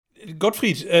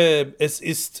Gottfried, es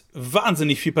ist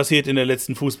wahnsinnig viel passiert in der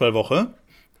letzten Fußballwoche.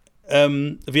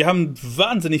 Wir haben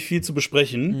wahnsinnig viel zu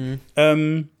besprechen.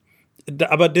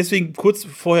 Aber deswegen kurz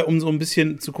vorher, um so ein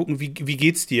bisschen zu gucken, wie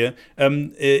geht's dir?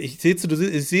 Ich sehe,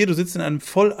 du sitzt in einem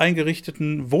voll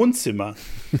eingerichteten Wohnzimmer.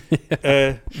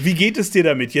 Wie geht es dir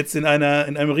damit, jetzt in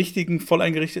einem richtigen, voll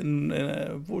eingerichteten,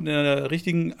 in einer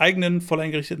richtigen, eigenen, voll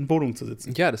eingerichteten Wohnung zu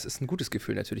sitzen? Ja, das ist ein gutes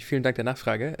Gefühl natürlich. Vielen Dank der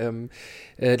Nachfrage.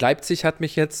 Leipzig hat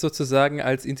mich jetzt sozusagen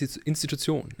als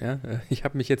Institution, ja? Ich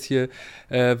habe mich jetzt hier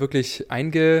wirklich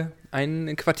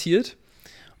einquartiert.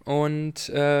 Und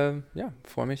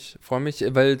freue mich,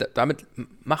 weil damit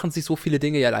machen sich so viele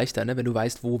Dinge ja leichter, ne, wenn du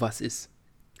weißt, wo was ist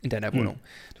in deiner Wohnung.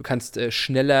 Du kannst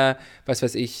schneller, was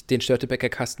weiß ich, den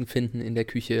Störtebäcker-Kasten finden in der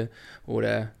Küche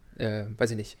oder, weiß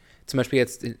ich nicht, zum Beispiel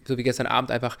jetzt, so wie gestern Abend,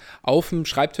 einfach auf dem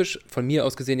Schreibtisch, von mir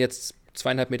aus gesehen jetzt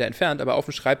 2,5 Meter entfernt, aber auf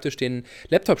dem Schreibtisch den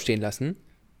Laptop stehen lassen.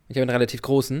 Ich habe einen relativ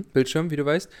großen Bildschirm, wie du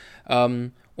weißt,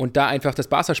 und da einfach das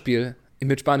Barca-Spiel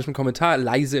mit spanischem Kommentar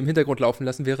leise im Hintergrund laufen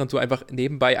lassen, während du einfach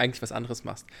nebenbei eigentlich was anderes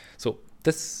machst. So,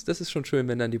 das ist schon schön,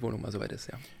 wenn dann die Wohnung mal soweit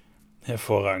ist, ja.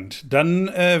 Hervorragend. Dann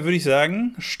würde ich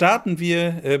sagen, starten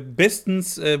wir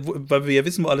bestens, weil wir ja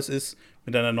wissen, wo alles ist,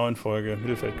 mit einer neuen Folge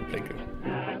Mittelfeldgeplänkel.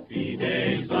 Happy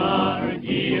days are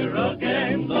here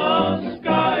again, the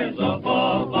skies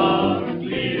above are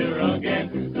clear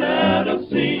again. Let us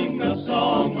sing a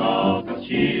song of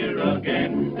cheer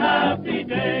again. Happy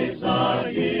days are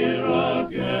here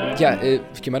again. Ja,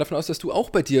 ich gehe mal davon aus, dass du auch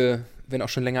bei dir, wenn auch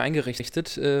schon länger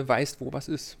eingerichtet, weißt, wo was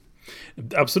ist.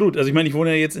 Absolut. Also ich meine, ich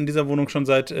wohne ja jetzt in dieser Wohnung schon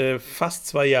seit fast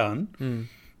 2 Jahren.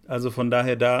 Also von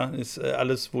daher, da ist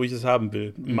alles, wo ich es haben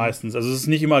will, meistens. Also es ist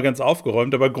nicht immer ganz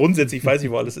aufgeräumt, aber grundsätzlich weiß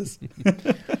ich, wo alles ist.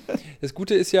 Das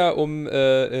Gute ist ja,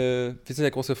 wir sind ja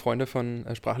große Freunde von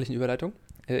sprachlichen Überleitungen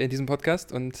in diesem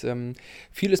Podcast und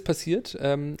viel ist passiert.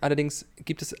 Allerdings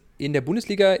gibt es in der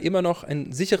Bundesliga immer noch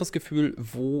ein sicheres Gefühl,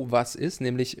 wo was ist,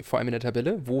 nämlich vor allem in der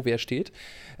Tabelle, wo wer steht.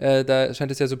 Da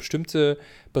scheint es ja so bestimmte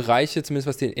Bereiche, zumindest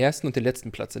was den ersten und den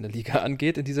letzten Platz in der Liga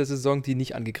angeht, in dieser Saison, die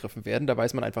nicht angegriffen werden. Da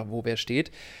weiß man einfach, wo wer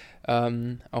steht.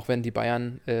 Auch wenn die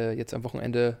Bayern jetzt am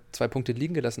Wochenende 2 Punkte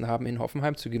liegen gelassen haben in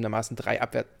Hoffenheim, zugegebenermaßen 3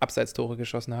 Abseitstore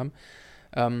geschossen haben.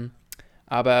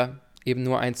 Aber eben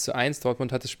nur 1:1.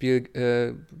 Dortmund hat das Spiel,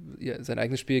 sein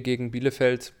eigenes Spiel gegen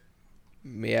Bielefeld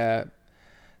mehr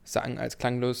sang und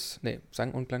klanglos,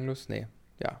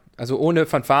 ja. Also ohne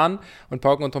Fanfaren und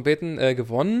Pauken und Trompeten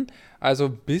gewonnen. Also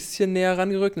ein bisschen näher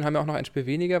rangerückt und haben ja auch noch ein Spiel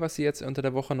weniger, was sie jetzt unter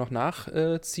der Woche noch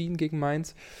nachziehen gegen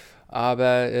Mainz.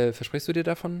 Aber versprichst du dir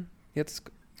davon jetzt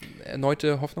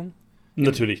erneute Hoffnung?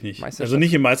 Natürlich nicht. Also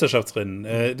nicht im Meisterschaftsrennen.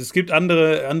 Es gibt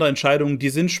andere Entscheidungen, die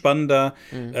sind spannender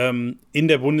in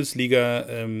der Bundesliga,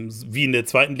 wie in der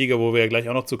zweiten Liga, wo wir ja gleich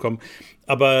auch noch zu kommen.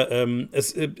 Aber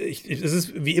es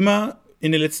ist wie immer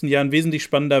in den letzten Jahren wesentlich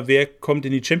spannender, wer kommt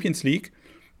in die Champions League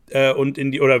und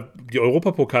die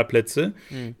Europapokalplätze,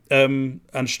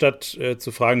 anstatt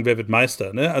zu fragen, wer wird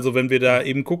Meister. Ne? Also wenn wir da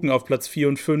eben gucken auf Platz 4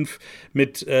 und 5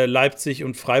 mit Leipzig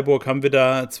und Freiburg, haben wir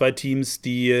da 2 Teams,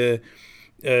 die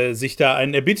sich da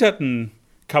einen erbitterten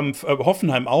Kampf,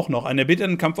 Hoffenheim auch noch, einen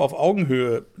erbitterten Kampf auf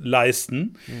Augenhöhe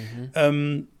leisten.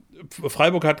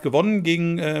 Freiburg hat gewonnen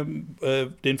gegen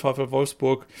den VfL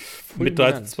Wolfsburg mit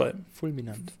 3:2.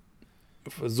 Fulminant.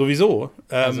 Sowieso.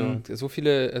 Also so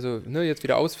viele, jetzt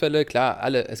wieder Ausfälle, klar,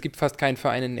 alle. Es gibt fast keinen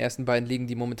Verein in den ersten beiden Ligen,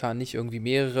 die momentan nicht irgendwie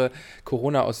mehrere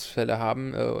Corona-Ausfälle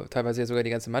haben, teilweise ja sogar die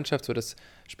ganze Mannschaft, sodass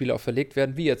Spiele auch verlegt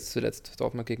werden, wie jetzt zuletzt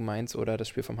Dortmund gegen Mainz oder das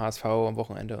Spiel vom HSV am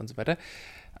Wochenende und so weiter.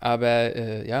 Aber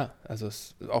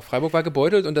auch Freiburg war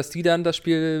gebeutelt und dass die dann das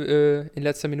Spiel in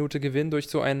letzter Minute gewinnen durch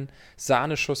so einen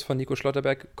Sahneschuss von Nico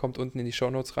Schlotterberg, kommt unten in die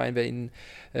Shownotes rein,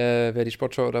 wer die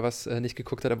Sportschau oder was nicht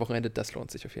geguckt hat am Wochenende, das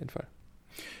lohnt sich auf jeden Fall.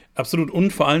 Absolut.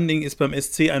 Und vor allen Dingen ist beim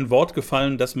SC ein Wort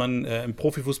gefallen, das man im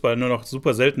Profifußball nur noch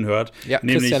super selten hört. Ja,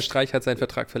 Christian Streich hat seinen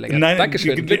Vertrag verlängert. Nein,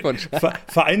 Dankeschön, Glückwunsch.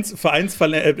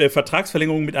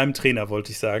 Vertragsverlängerung mit einem Trainer,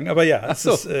 wollte ich sagen. Aber ja,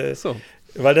 so.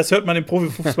 Weil das hört man im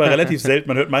Profifußball relativ selten.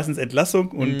 Man hört meistens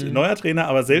Entlassung und neuer Trainer,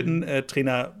 aber selten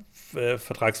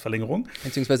Vertragsverlängerung.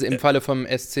 Beziehungsweise im Falle vom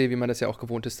SC, wie man das ja auch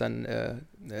gewohnt ist, dann,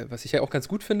 was ich ja auch ganz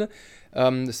gut finde,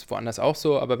 das ist woanders auch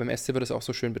so, aber beim SC wird es auch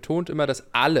so schön betont immer, dass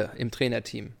alle im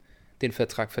Trainerteam den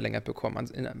Vertrag verlängert bekommen.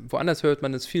 Woanders hört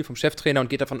man es viel vom Cheftrainer und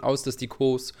geht davon aus, dass die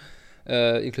Co's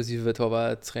inklusive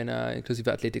Torwarttrainer,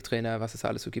 inklusive Athletiktrainer, was es da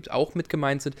alles so gibt, auch mit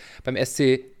gemeint sind. Beim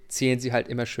SC zählen sie halt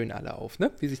immer schön alle auf,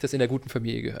 ne? Wie sich das in der guten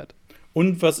Familie gehört.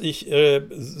 Und was ich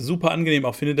super angenehm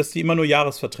auch finde, dass die immer nur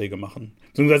Jahresverträge machen.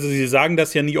 Beziehungsweise sie sagen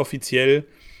das ja nie offiziell,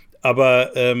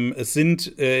 aber es sind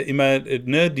immer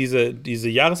diese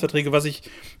Jahresverträge, was ich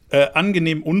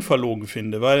angenehm unverlogen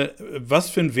finde, weil was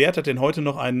für einen Wert hat denn heute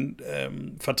noch ein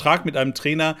Vertrag mit einem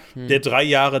Trainer, der 3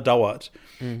 Jahre dauert?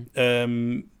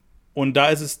 Und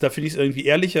da finde ich es irgendwie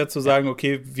ehrlicher zu sagen,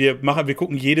 okay, wir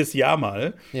gucken jedes Jahr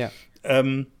mal. Ja.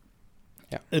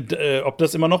 Ob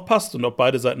das immer noch passt und ob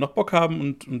beide Seiten noch Bock haben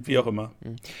und wie auch immer.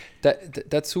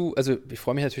 Dazu, also ich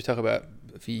freue mich natürlich darüber,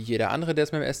 wie jeder andere, der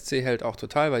es mit dem SC hält, auch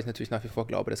total, weil ich natürlich nach wie vor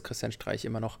glaube, dass Christian Streich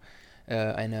immer noch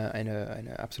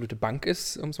eine absolute Bank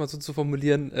ist, um es mal so zu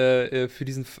formulieren, für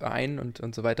diesen Verein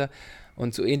und so weiter.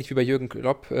 Und so ähnlich wie bei Jürgen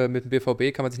Klopp mit dem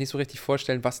BVB kann man sich nicht so richtig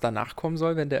vorstellen, was danach kommen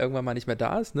soll, wenn der irgendwann mal nicht mehr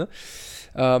da ist. Ne?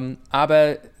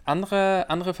 Aber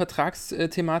andere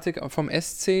Vertragsthematik vom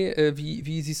SC,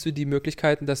 wie siehst du die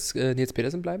Möglichkeiten, dass Nils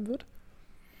Petersen bleiben wird?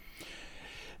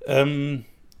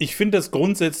 Ich finde das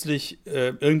grundsätzlich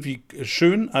irgendwie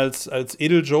schön als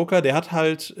Edeljoker. Der hat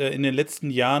halt in den letzten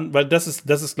Jahren, weil das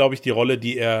ist, glaube ich, die Rolle,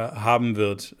 die er haben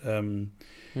wird in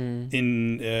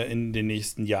den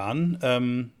nächsten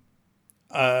Jahren.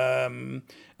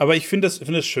 Aber ich finde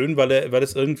das schön, weil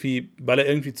er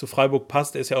irgendwie zu Freiburg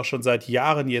passt. Er ist ja auch schon seit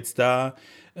Jahren jetzt da.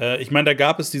 Ich meine, da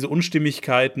gab es diese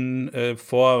Unstimmigkeiten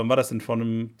wann war das denn, vor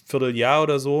einem Vierteljahr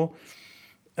oder so.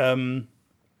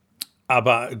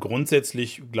 Aber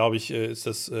grundsätzlich, glaube ich,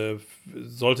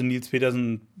 sollte Nils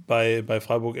Petersen bei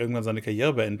Freiburg irgendwann seine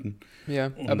Karriere beenden.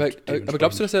 Ja, aber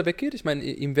glaubst du, dass er weggeht? Ich meine,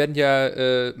 ihm werden ja,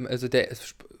 also der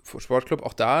Sportclub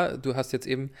auch da, du hast jetzt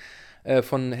eben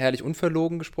von Herrlich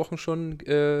Unverlogen gesprochen schon,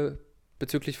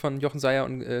 bezüglich von Jochen Seyer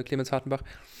und Clemens Hartenbach,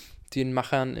 den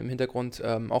Machern im Hintergrund,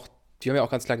 die haben ja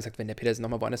auch ganz klar gesagt, wenn der Petersen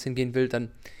nochmal woanders hingehen will,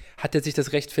 dann hat er sich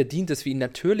das Recht verdient, dass wir ihn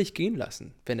natürlich gehen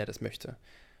lassen, wenn er das möchte.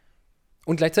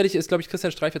 Und gleichzeitig ist, glaube ich,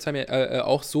 Christian Streich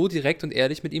auch so direkt und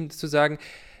ehrlich mit ihm zu sagen,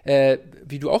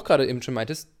 wie du auch gerade eben schon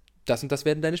meintest, das und das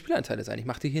werden deine Spielanteile sein. Ich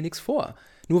mache dir hier nichts vor.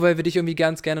 Nur weil wir dich irgendwie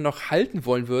ganz gerne noch halten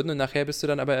wollen würden und nachher bist du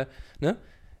dann aber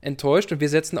enttäuscht und wir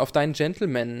setzen auf deinen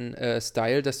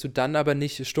Gentleman-Style, dass du dann aber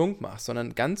nicht stunk machst,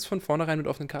 sondern ganz von vornherein mit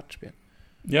offenen Karten spielen.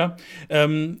 Ja,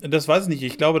 das weiß ich nicht.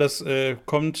 Ich glaube, das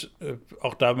kommt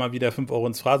auch da mal wieder 5 Euro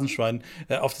ins Phrasenschwein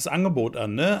auf das Angebot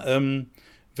an, ne?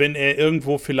 Wenn er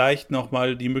irgendwo vielleicht noch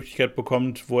mal die Möglichkeit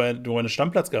bekommt, wo er eine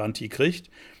Stammplatzgarantie kriegt,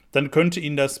 dann könnte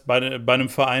ihn das bei einem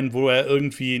Verein, wo er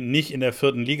irgendwie nicht in der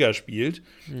 4. Liga spielt.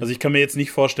 Also ich kann mir jetzt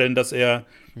nicht vorstellen, dass er,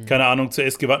 keine Ahnung, zur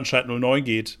SG Wattenscheid 09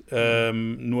 geht,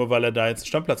 nur weil er da jetzt eine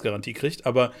Stammplatzgarantie kriegt.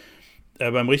 Aber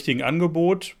beim richtigen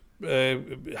Angebot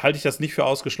halte ich das nicht für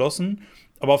ausgeschlossen.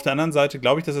 Aber auf der anderen Seite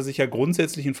glaube ich, dass er sich ja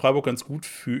grundsätzlich in Freiburg ganz gut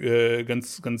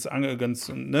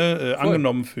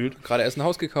angenommen fühlt. Gerade erst ein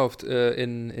Haus gekauft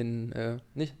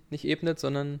nicht Ebnitz,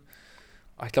 sondern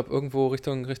ich glaube irgendwo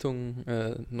Richtung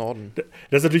Norden.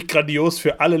 Das ist natürlich grandios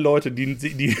für alle Leute, die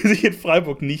sich in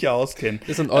Freiburg nicht auskennen.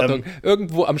 Ist in Ordnung.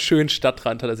 Irgendwo am schönen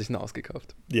Stadtrand hat er sich ein Haus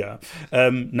gekauft. Ja.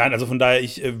 Nein, also von daher,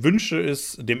 ich wünsche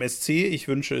es dem SC, ich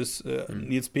wünsche es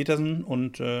Nils Petersen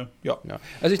und ja.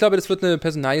 Also ich glaube, das wird eine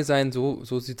Personalie sein, so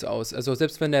sieht's aus. Also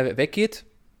selbst wenn er weggeht,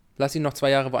 lass ihn noch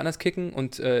 2 Jahre woanders kicken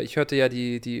und ich hörte ja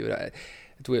oder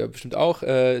du ja bestimmt auch,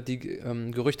 die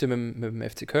Gerüchte mit dem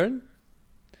FC Köln.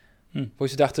 Wo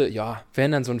ich so dachte, ja,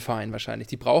 wenn dann so ein Verein wahrscheinlich.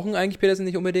 Die brauchen eigentlich Petersen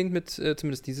nicht unbedingt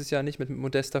zumindest dieses Jahr nicht, mit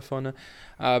Modest da vorne,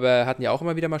 aber hatten ja auch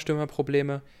immer wieder mal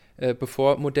Stürmerprobleme,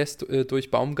 bevor Modest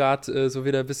durch Baumgart so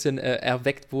wieder ein bisschen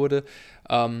erweckt wurde.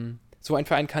 So ein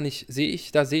Verein sehe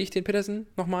ich den Petersen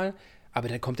nochmal, aber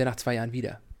dann kommt er nach 2 Jahren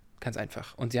wieder. Ganz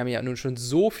einfach. Und sie haben ja nun schon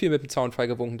so viel mit dem Zaunpfahl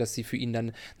gewunken, dass sie für ihn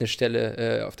dann eine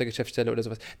Stelle auf der Geschäftsstelle oder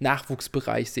sowas.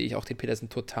 Nachwuchsbereich sehe ich auch den Petersen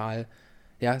total.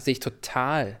 Ja, sehe ich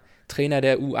total. Trainer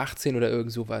der U18 oder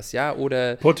irgend sowas, ja,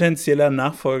 oder potenzieller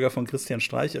Nachfolger von Christian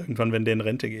Streich irgendwann, wenn der in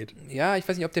Rente geht. Ja, ich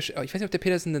weiß nicht, ob der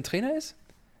Petersen ein Trainer ist.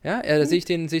 Ja, da sehe ich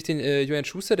den Julian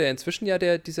Schuster, der inzwischen ja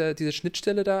diese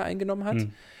Schnittstelle da eingenommen hat.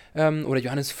 Oder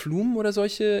Johannes Flum oder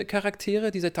solche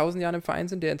Charaktere, die seit 1000 Jahren im Verein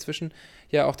sind, der inzwischen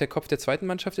ja auch der Kopf der 2.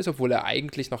 Mannschaft ist, obwohl er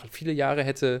eigentlich noch viele Jahre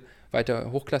hätte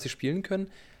weiter hochklassig spielen können.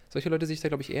 Solche Leute sehe ich da,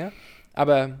 glaube ich, eher.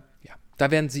 Aber ja,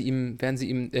 da werden sie ihm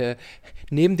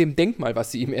neben dem Denkmal,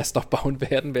 was sie ihm erst noch bauen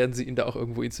werden sie ihn da auch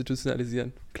irgendwo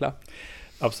institutionalisieren. Klar.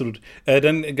 Absolut.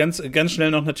 Dann ganz, ganz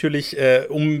schnell noch natürlich,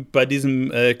 um bei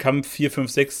diesem Kampf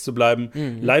 4-5-6 zu bleiben.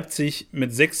 Leipzig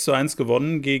mit 6:1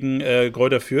 gewonnen gegen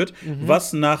Greuther Fürth,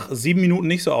 was nach 7 Minuten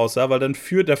nicht so aussah, weil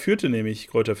da führte nämlich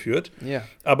Greuther Fürth. Ja.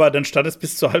 Aber dann stand es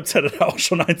bis zur Halbzeit auch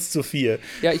schon 1:4.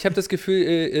 Ja, ich habe das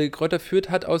Gefühl, Greuther Fürth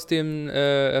hat aus den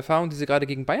Erfahrungen, die sie gerade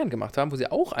gegen Bayern gemacht haben, wo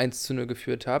sie auch 1:0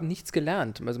 geführt haben, nichts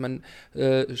gelernt. Also man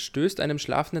stößt einem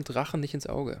schlafenden Drachen nicht ins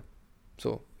Auge.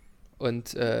 So.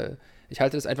 Und ich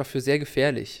halte das einfach für sehr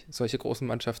gefährlich, solche großen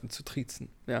Mannschaften zu triezen.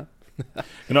 Ja?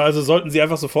 Genau, also sollten sie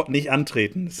einfach sofort nicht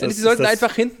antreten. Sie sollten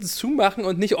einfach hinten zumachen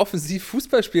und nicht offensiv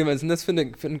Fußball spielen. Was ist denn das für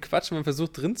ein Quatsch, wenn man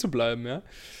versucht, drin zu bleiben, ja?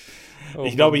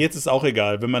 Ich glaube, jetzt ist auch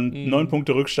egal. Wenn man 9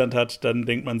 Punkte Rückstand hat, dann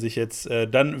denkt man sich jetzt,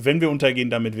 wenn wir untergehen,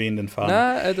 dann mit wehenden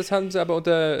Fahnen. Das haben sie aber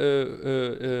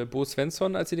unter Bo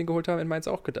Svensson, als sie den geholt haben, in Mainz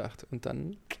auch gedacht. Und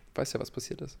dann weiß ja, was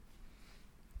passiert ist.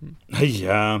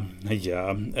 Ja.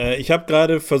 Ich habe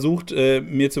gerade versucht,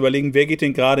 mir zu überlegen, wer geht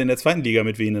denn gerade in der zweiten Liga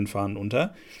mit wehenden Fahnen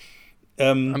unter?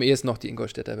 Am ehesten noch die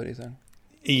Ingolstädter, würde ich sagen.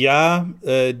 Ja,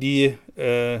 die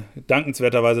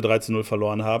dankenswerterweise 3-0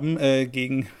 verloren haben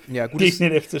gegen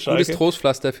den FC Schalke. Gutes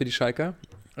Trostpflaster für die Schalker.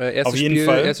 Auf jeden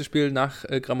Fall. Erstes Spiel nach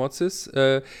Gramotzis.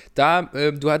 Du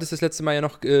hattest das letzte Mal ja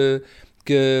noch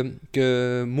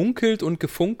gemunkelt und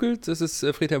gefunkelt, dass es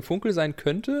Friedhelm Funkel sein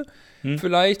könnte,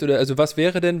 vielleicht. Oder also was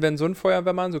wäre denn, wenn so ein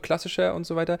Feuerwehrmann, so klassischer und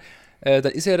so weiter, dann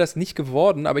ist ja das nicht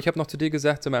geworden. Aber ich habe noch zu dir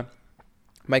gesagt, sag mal,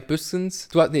 Mike Büskens,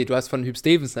 du hast von Hüb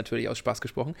Stevens natürlich aus Spaß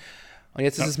gesprochen. Und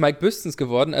jetzt ist es Mike Büskens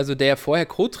geworden, also der vorher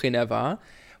Co-Trainer war,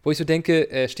 wo ich so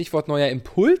denke, Stichwort neuer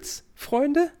Impuls,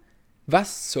 Freunde.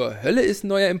 Was zur Hölle ist ein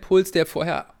neuer Impuls, der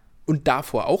vorher und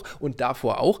davor auch und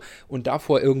davor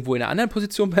irgendwo in einer anderen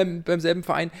Position beim selben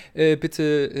Verein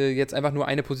bitte jetzt einfach nur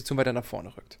eine Position weiter nach vorne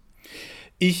rückt?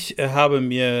 Ich habe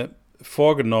mir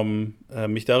vorgenommen,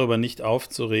 mich darüber nicht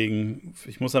aufzuregen.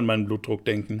 Ich muss an meinen Blutdruck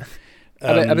denken.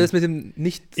 Aber das mit dem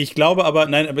nicht. Ich glaube,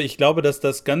 dass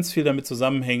das ganz viel damit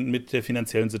zusammenhängt mit der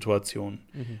finanziellen Situation.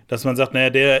 Dass man sagt,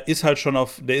 naja, der ist halt schon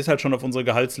auf unserer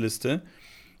Gehaltsliste.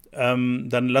 Dann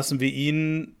lassen wir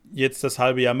ihn jetzt das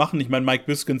halbe Jahr machen. Ich meine, Mike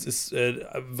Büskens ist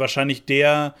wahrscheinlich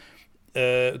der,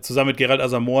 zusammen mit Gerald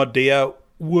Asamoah, der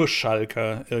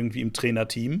Urschalker irgendwie im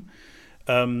Trainerteam.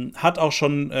 Hat auch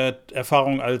schon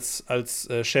Erfahrung als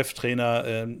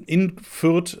Cheftrainer in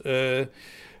Fürth,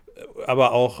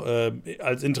 aber auch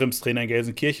als Interimstrainer in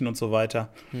Gelsenkirchen und so weiter.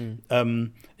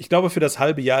 Ich glaube, für das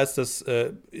halbe Jahr ist das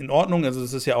in Ordnung. Also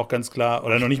das ist ja auch ganz klar,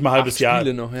 oder noch nicht mal halbes Jahr.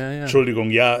 Noch, ja. Entschuldigung,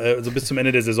 ja, also bis zum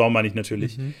Ende der Saison meine ich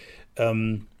natürlich.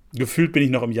 Gefühlt bin ich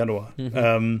noch im Januar.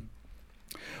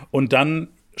 Und dann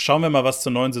schauen wir mal, was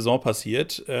zur neuen Saison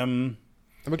passiert.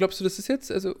 Aber glaubst du, das ist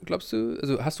jetzt, also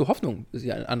hast du Hoffnung, ist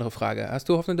ja eine andere Frage. Hast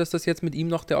du Hoffnung, dass das jetzt mit ihm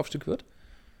noch der Aufstieg wird?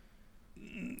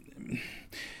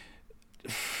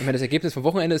 Ich meine, das Ergebnis vom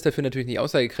Wochenende ist dafür natürlich nicht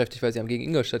aussagekräftig, weil sie haben gegen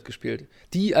Ingolstadt gespielt.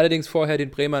 Die allerdings vorher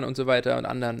den Bremern und so weiter und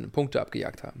anderen Punkte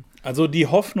abgejagt haben. Also die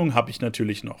Hoffnung habe ich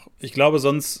natürlich noch. Ich glaube,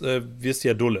 sonst wirst du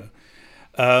ja dulle.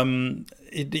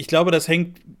 Ich glaube, das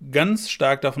hängt ganz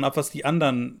stark davon ab, was die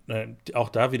anderen, auch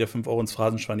da wieder 5 Euro ins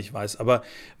Phrasenschwein, ich weiß, aber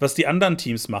was die anderen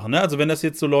Teams machen. Ne? Also wenn das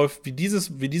jetzt so läuft wie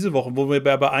diese Woche, wo wir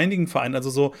bei einigen Vereinen, also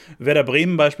so Werder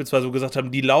Bremen beispielsweise, wo gesagt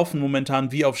haben, die laufen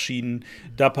momentan wie auf Schienen,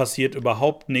 da passiert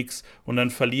überhaupt nichts und dann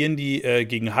verlieren die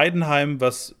gegen Heidenheim,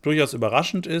 was durchaus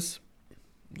überraschend ist.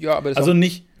 Ja, aber das also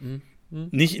nicht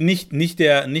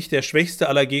der schwächste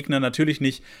aller Gegner, natürlich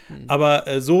nicht.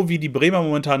 Aber so wie die Bremer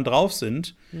momentan drauf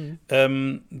sind,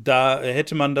 da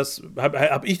hätte man das,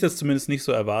 hab ich das zumindest nicht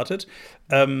so erwartet.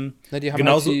 Die haben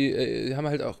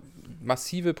halt auch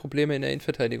massive Probleme in der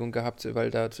Innenverteidigung gehabt, weil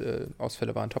da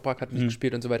Ausfälle waren. Toprak hat nicht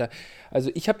gespielt und so weiter.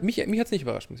 Also mich hat es nicht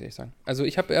überrascht, muss ich sagen. Also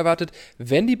ich habe erwartet,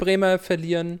 wenn die Bremer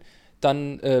verlieren,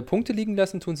 dann Punkte liegen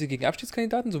lassen, tun sie gegen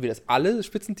Abstiegskandidaten, so wie das alle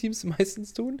Spitzenteams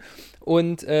meistens tun.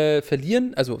 Und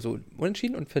verlieren, also so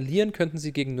unentschieden, und verlieren könnten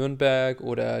sie gegen Nürnberg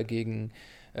oder gegen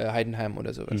Heidenheim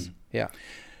oder sowas. Ja.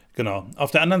 Genau.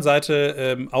 Auf der anderen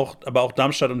Seite, aber auch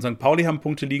Darmstadt und St. Pauli haben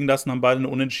Punkte liegen lassen, haben beide eine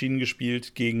Unentschieden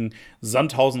gespielt gegen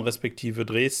Sandhausen respektive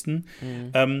Dresden.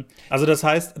 Also das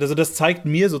heißt, das zeigt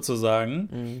mir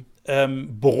sozusagen,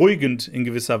 beruhigend in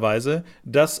gewisser Weise,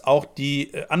 dass auch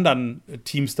die anderen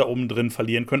Teams da oben drin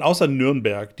verlieren können, außer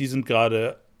Nürnberg. Die sind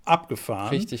gerade abgefahren.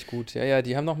 Richtig gut, ja,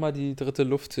 die haben nochmal die dritte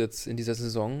Luft jetzt in dieser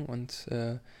Saison und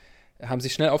haben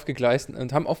sich schnell aufgegleist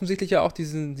und haben offensichtlich ja auch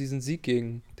diesen Sieg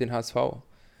gegen den HSV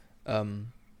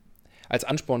als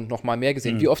Ansporn noch mal mehr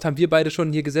gesehen. Wie oft haben wir beide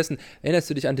schon hier gesessen? Erinnerst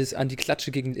du dich an die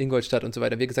Klatsche gegen Ingolstadt und so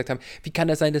weiter? Wir gesagt haben, wie kann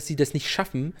das sein, dass sie das nicht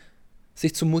schaffen,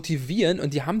 sich zu motivieren?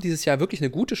 Und die haben dieses Jahr wirklich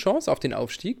eine gute Chance auf den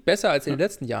Aufstieg, besser als in den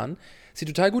letzten Jahren. Sieht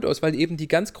total gut aus, weil eben die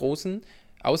ganz Großen,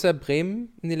 außer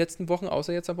Bremen in den letzten Wochen,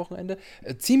 außer jetzt am Wochenende,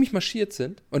 ziemlich marschiert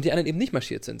sind und die anderen eben nicht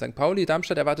marschiert sind. St. Pauli,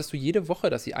 Darmstadt erwartest du jede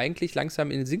Woche, dass sie eigentlich langsam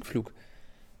in den Sinkflug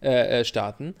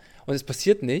starten. Und es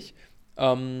passiert nicht.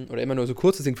 Oder immer nur so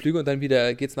kurze Sinkflüge und dann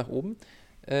wieder geht's nach oben.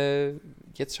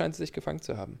 Jetzt scheint es sich gefangen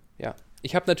zu haben. Ja.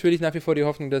 Ich habe natürlich nach wie vor die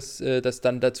Hoffnung, dass das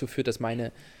dann dazu führt, dass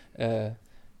meine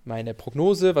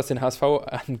Prognose, was den HSV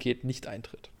angeht, nicht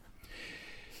eintritt.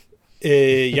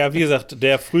 Ja, wie gesagt,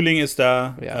 der Frühling ist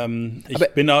da. Ja.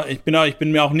 Ich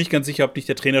bin mir auch nicht ganz sicher, ob nicht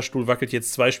der Trainerstuhl wackelt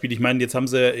jetzt 2 Spiele. Ich meine, jetzt haben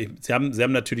sie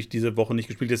haben natürlich diese Woche nicht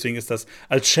gespielt, deswegen ist das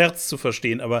als Scherz zu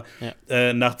verstehen. Aber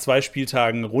nach 2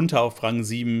 Spieltagen runter auf Rang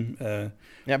 7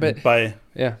 bei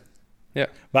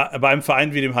einem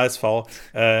Verein wie dem HSV.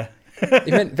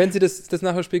 Ich meine, wenn sie das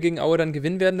Nachholspiel gegen Aue dann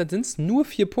gewinnen werden, dann sind es nur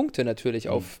 4 Punkte natürlich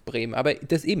auf Bremen. Aber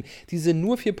diese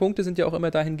nur 4 Punkte sind ja auch immer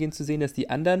dahingehend zu sehen, dass die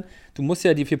anderen, du musst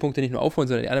ja die 4 Punkte nicht nur aufholen,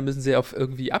 sondern die anderen müssen sie ja auch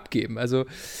irgendwie abgeben. Also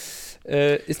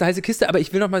ist eine heiße Kiste, aber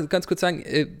ich will noch mal ganz kurz sagen,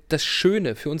 das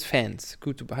Schöne für uns Fans,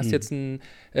 gut, du hast jetzt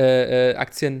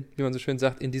Aktien, wie man so schön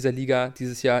sagt, in dieser Liga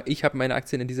dieses Jahr. Ich habe meine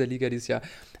Aktien in dieser Liga dieses Jahr.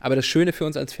 Aber das Schöne für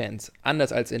uns als Fans,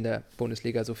 anders als in der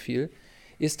Bundesliga so viel,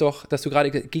 ist doch, dass du gerade,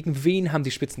 gegen wen haben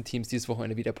die Spitzenteams dieses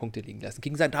Wochenende wieder Punkte liegen lassen?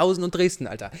 Gegen Sandhausen und Dresden,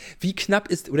 Alter. Wie knapp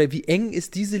ist oder wie eng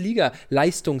ist diese Liga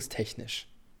leistungstechnisch?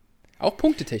 Auch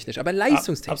punktetechnisch, aber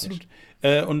leistungstechnisch.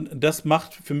 Absolut. Und das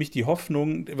macht für mich die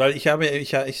Hoffnung, weil ich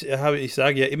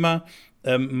sage ja immer,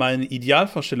 meine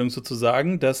Idealvorstellung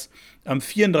sozusagen, dass am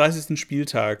 34.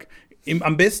 Spieltag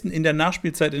am besten in der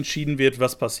Nachspielzeit entschieden wird,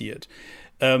 was passiert.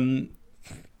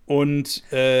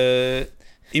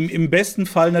 Im besten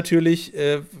Fall natürlich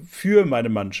für meine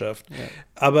Mannschaft. Ja.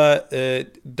 Aber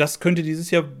das könnte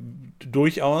dieses Jahr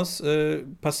durchaus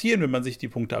passieren, wenn man sich die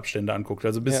Punkteabstände anguckt.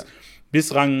 Also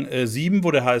bis Rang 7,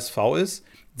 wo der HSV ist,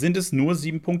 sind es nur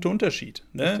 7 Punkte Unterschied.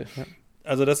 Ne? Richtig, ja.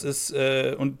 Also das ist,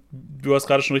 und du hast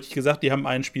gerade schon richtig gesagt, die haben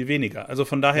ein Spiel weniger. Also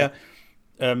von daher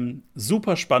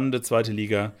super spannende zweite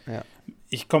Liga. Ja.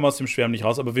 Ich komme aus dem Schwärmen nicht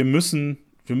raus, aber wir müssen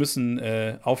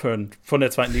aufhören, von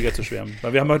der zweiten Liga zu schwärmen.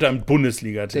 Weil wir haben heute ein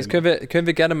Bundesliga-Thema. Das können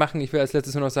wir gerne machen. Ich will als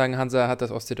letztes nur noch sagen, Hansa hat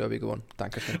das Ostsee-Derby gewonnen.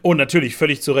 Dankeschön. Oh, natürlich,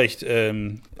 völlig zu Recht.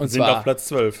 Sind auf Platz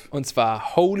 12. Und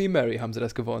zwar Holy Mary haben sie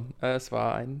das gewonnen. Es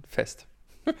war ein Fest.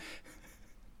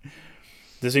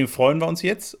 Deswegen freuen wir uns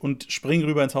jetzt und springen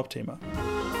rüber ins Hauptthema.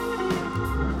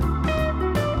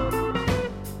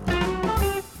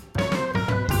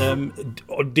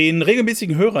 Den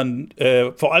regelmäßigen Hörern,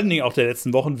 vor allen Dingen auch der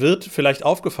letzten Wochen, wird vielleicht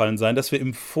aufgefallen sein, dass wir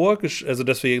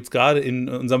dass wir jetzt gerade in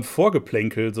unserem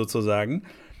Vorgeplänkel sozusagen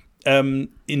in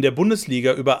der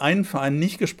Bundesliga über einen Verein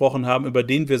nicht gesprochen haben, über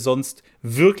den wir sonst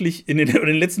wirklich in den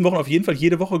letzten Wochen auf jeden Fall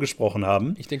jede Woche gesprochen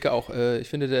haben. Ich denke auch. Ich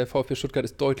finde, der VfB Stuttgart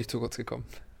ist deutlich zu kurz gekommen.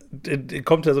 Der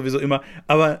kommt ja sowieso immer.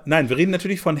 Aber nein, wir reden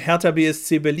natürlich von Hertha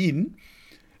BSC Berlin.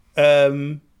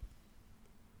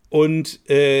 Und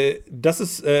das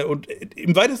ist, und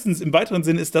im weiteren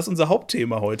Sinne ist das unser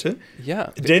Hauptthema heute.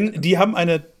 Ja. Denn die haben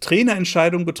eine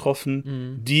Trainerentscheidung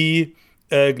getroffen, die,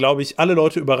 glaube ich, alle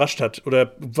Leute überrascht hat.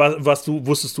 Oder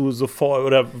wusstest du sofort,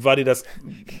 oder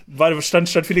stand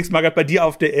Felix Magath bei dir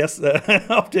auf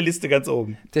der Liste ganz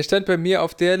oben? Der stand bei mir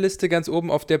auf der Liste ganz oben,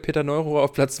 auf der Peter Neururer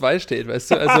auf Platz 2 steht,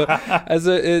 weißt du?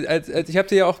 Also ich habe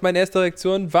dir ja auch, meine erste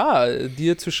Reaktion war,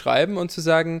 dir zu schreiben und zu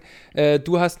sagen,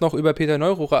 du hast noch über Peter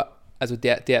Neururer, also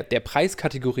der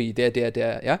Preiskategorie,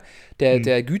 der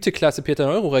Güteklasse Peter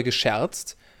Neururer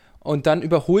gescherzt, und dann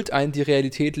überholt einen die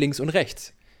Realität links und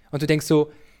rechts. Und du denkst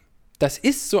so, das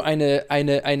ist so ein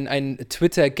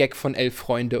Twitter-Gag von 11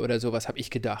 Freunde oder sowas, habe ich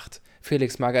gedacht.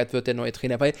 Felix Magath wird der neue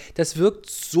Trainer, weil das wirkt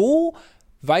so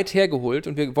weit hergeholt,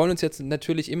 und wir wollen uns jetzt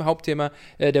natürlich im Hauptthema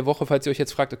der Woche, falls ihr euch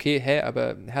jetzt fragt, okay,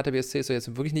 aber Hertha BSC ist doch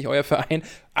jetzt wirklich nicht euer Verein,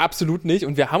 absolut nicht,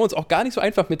 und wir haben uns auch gar nicht so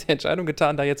einfach mit der Entscheidung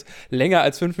getan, da jetzt länger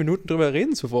als 5 Minuten drüber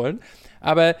reden zu wollen,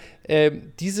 aber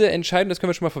diese Entscheidung, das können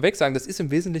wir schon mal vorweg sagen, das ist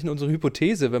im Wesentlichen unsere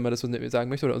Hypothese, wenn man das so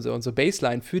sagen möchte, oder unsere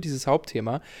Baseline für dieses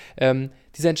Hauptthema.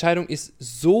 Diese Entscheidung ist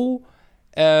so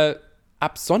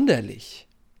absonderlich,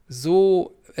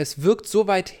 es wirkt so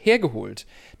weit hergeholt,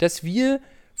 dass wir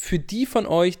für die von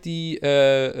euch, die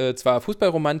zwar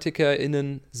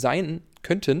FußballromantikerInnen sein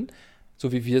könnten,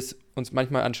 so wie wir es uns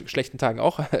manchmal an schlechten Tagen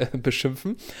auch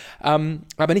beschimpfen,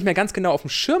 aber nicht mehr ganz genau auf dem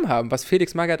Schirm haben, was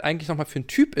Felix Magath eigentlich nochmal für ein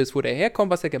Typ ist, wo der herkommt,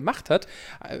 was er gemacht hat.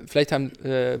 Vielleicht haben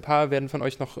ein paar werden von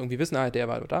euch noch irgendwie wissen, der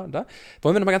war da und da.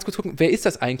 Wollen wir nochmal ganz kurz gucken, wer ist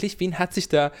das eigentlich? Wen hat sich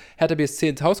da Hertha BSC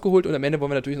ins Haus geholt? Und am Ende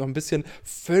wollen wir natürlich noch ein bisschen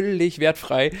völlig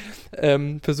wertfrei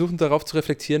versuchen, darauf zu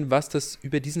reflektieren, was das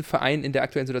über diesen Verein in der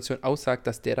aktuellen Situation aussagt,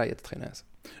 dass der da jetzt Trainer ist.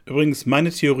 Übrigens, meine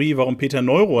Theorie, warum Peter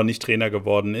Neururer nicht Trainer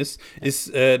geworden ist,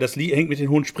 das hängt mit den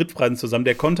hohen Spritpreisen zusammen.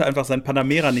 Der konnte einfach sein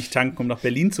Panamera nicht tanken, um nach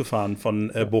Berlin zu fahren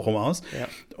von Bochum aus. Ja.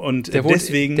 Und der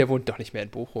deswegen. Wohnt doch nicht mehr in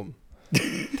Bochum.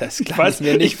 Das kann ich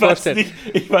mir nicht vorstellen.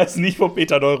 Ich weiß nicht, wo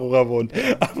Peter Neururer wohnt.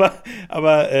 Ja.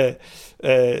 Aber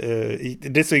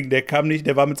deswegen,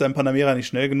 der war mit seinem Panamera nicht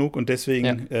schnell genug, und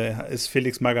deswegen ist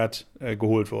Felix Magath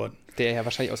geholt worden. Der ja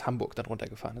wahrscheinlich aus Hamburg dann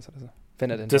runtergefahren ist, oder so,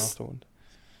 wenn er denn da noch wohnt.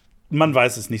 Man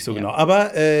weiß es nicht so genau.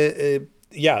 Aber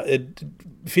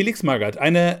Felix Magath,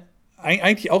 eine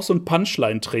eigentlich auch so ein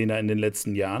Punchline-Trainer in den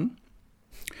letzten Jahren.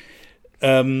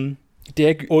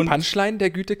 Punchline der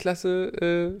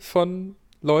Güteklasse von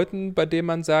Leuten, bei denen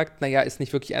man sagt, naja, ist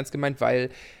nicht wirklich ernst gemeint, weil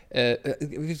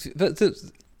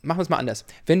machen wir es mal anders.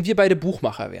 Wenn wir beide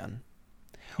Buchmacher wären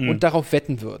und darauf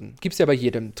wetten würden, gibt es ja bei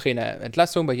jedem Trainer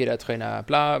Entlassung, bei jeder Trainer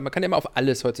bla, man kann ja immer auf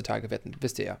alles heutzutage wetten,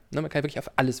 wisst ihr ja. Ne? Man kann wirklich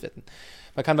auf alles wetten.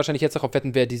 Man kann wahrscheinlich jetzt darauf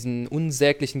wetten, wer diesen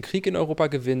unsäglichen Krieg in Europa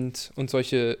gewinnt und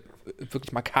solche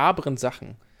wirklich makabren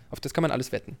Sachen. Auf das kann man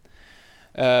alles wetten.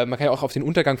 Man kann ja auch auf den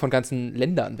Untergang von ganzen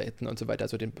Ländern wetten und so weiter,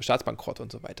 also den Staatsbankrott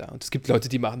und so weiter. Und es gibt Leute,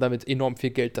 die machen damit enorm viel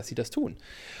Geld, dass sie das tun.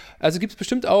 Also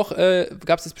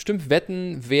gab es bestimmt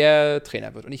Wetten, wer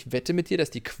Trainer wird. Und ich wette mit dir, dass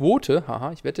die Quote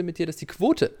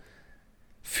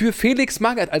für Felix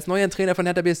Magath als neuer Trainer von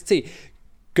Hertha BSC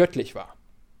göttlich war.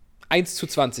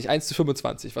 1:20,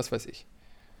 1:25, was weiß ich.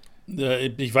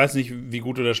 Ich weiß nicht, wie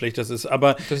gut oder schlecht das ist,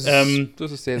 aber das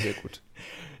ist sehr, sehr gut.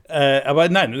 Aber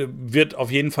nein, wird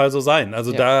auf jeden Fall so sein.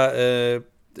 Also da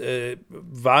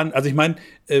also ich meine,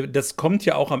 das kommt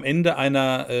ja auch am Ende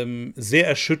einer sehr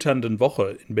erschütternden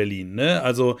Woche in Berlin. Ne?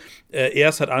 Also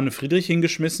erst hat Arne Friedrich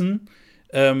hingeschmissen,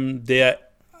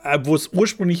 wo es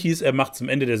ursprünglich hieß, er macht zum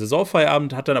Ende der Saison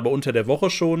Feierabend, hat dann aber unter der Woche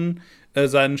schon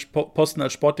seinen Posten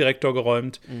als Sportdirektor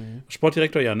geräumt.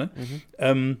 Sportdirektor, ja, ne?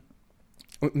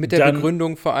 Und mit der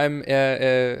Begründung vor allem, also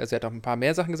er hat auch ein paar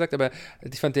mehr Sachen gesagt, aber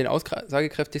ich fand den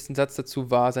aussagekräftigsten Satz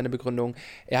dazu war seine Begründung,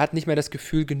 er hat nicht mehr das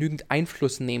Gefühl, genügend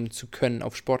Einfluss nehmen zu können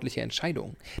auf sportliche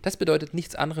Entscheidungen. Das bedeutet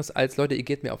nichts anderes als, Leute, ihr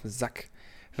geht mir auf den Sack.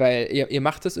 Weil ihr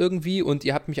macht das irgendwie und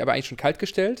ihr habt mich aber eigentlich schon kalt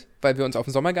gestellt, weil wir uns auf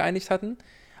den Sommer geeinigt hatten,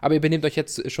 aber ihr benehmt euch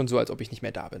jetzt schon so, als ob ich nicht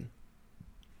mehr da bin.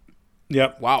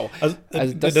 Ja. Wow. Also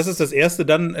das ist das Erste.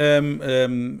 Dann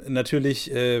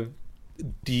natürlich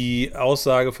die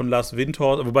Aussage von Lars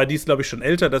Windhorst, wobei die ist, glaube ich, schon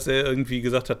älter, dass er irgendwie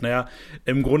gesagt hat, naja,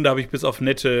 im Grunde habe ich bis auf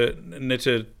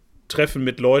nette Treffen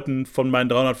mit Leuten von meinen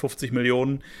 350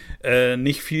 Millionen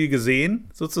nicht viel gesehen,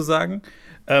 sozusagen.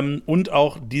 Und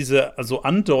auch diese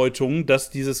Andeutung, dass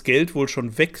dieses Geld wohl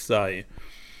schon weg sei.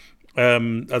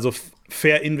 Also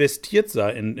fair investiert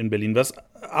sei in Berlin, was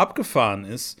abgefahren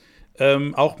ist,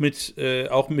 auch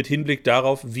mit Hinblick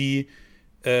darauf, wie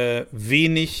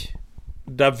wenig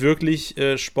da wirklich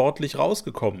sportlich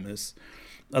rausgekommen ist.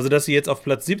 Also, dass sie jetzt auf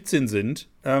Platz 17 sind,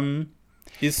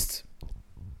 ist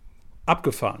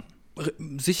abgefahren.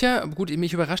 Sicher, gut,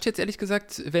 mich überrascht jetzt ehrlich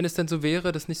gesagt, wenn es dann so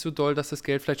wäre, dass nicht so doll, dass das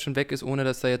Geld vielleicht schon weg ist, ohne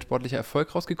dass da jetzt sportlicher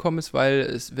Erfolg rausgekommen ist, weil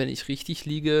es, wenn ich richtig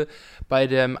liege, bei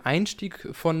dem Einstieg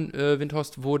von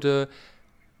Windhorst wurde,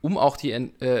 um auch die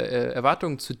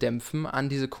Erwartungen zu dämpfen an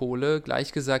diese Kohle,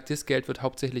 gleich gesagt, das Geld wird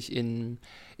hauptsächlich in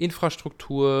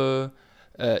Infrastruktur,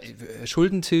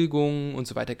 Schuldentilgung und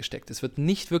so weiter gesteckt. Es wird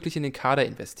nicht wirklich in den Kader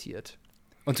investiert.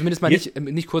 Und zumindest mal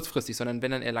nicht kurzfristig, sondern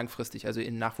wenn dann eher langfristig, also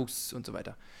in Nachwuchs und so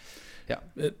weiter. Ja.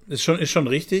 Ist schon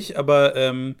richtig,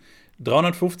 aber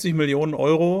 350 Millionen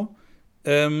Euro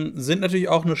sind natürlich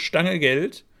auch eine Stange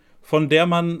Geld, von der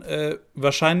man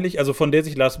wahrscheinlich, also von der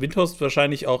sich Lars Windhorst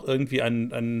wahrscheinlich auch irgendwie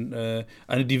eine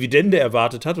Dividende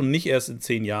erwartet hat und nicht erst in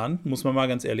 10 Jahren, muss man mal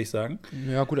ganz ehrlich sagen.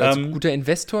 Ja gut, als guter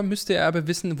Investor müsste er aber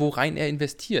wissen, worein er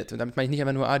investiert. Und damit meine ich nicht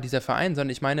einfach nur, dieser Verein, sondern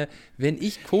ich meine, wenn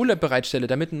ich Kohle bereitstelle,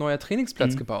 damit ein neuer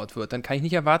Trainingsplatz gebaut wird, dann kann ich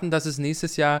nicht erwarten, dass es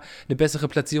nächstes Jahr eine bessere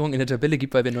Platzierung in der Tabelle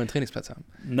gibt, weil wir einen neuen Trainingsplatz haben.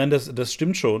 Nein, das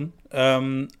stimmt schon.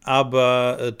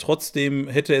 Aber trotzdem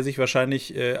hätte er sich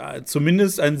wahrscheinlich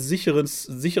zumindest einen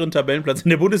sicheren Tabellenplatz in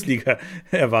der Bundesliga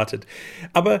erwartet.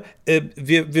 Aber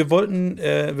wir wollen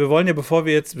ja, bevor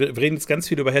wir reden jetzt ganz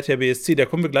viel über Hertha BSC, da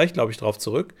kommen wir gleich, glaube ich, drauf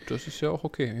zurück. Das ist ja auch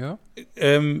okay, ja.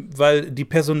 Weil die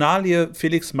Personalie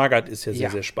Felix Magath ist ja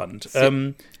sehr, sehr spannend.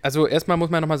 Also erstmal muss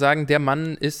man nochmal sagen, der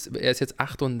Mann ist jetzt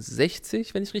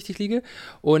 68, wenn ich richtig liege,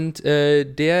 und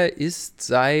der ist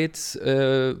seit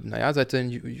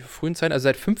seinen frühen Zeiten, also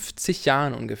seit 50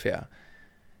 Jahren ungefähr,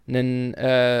 ein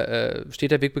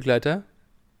steter Wegbegleiter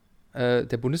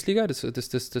der Bundesliga,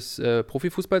 des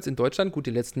Profifußballs in Deutschland. Gut,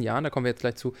 die letzten Jahre, da kommen wir jetzt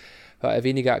gleich zu, war er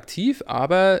weniger aktiv,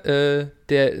 aber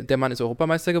der Mann ist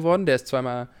Europameister geworden, der ist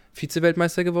zweimal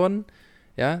Vize-Weltmeister geworden,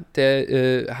 ja,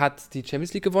 der hat die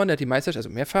Champions League gewonnen, der hat die Meisterschaft,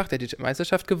 also mehrfach, der hat die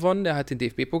Meisterschaft gewonnen, der hat den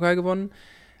DFB-Pokal gewonnen,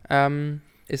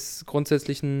 ist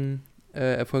grundsätzlich ein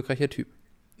erfolgreicher Typ.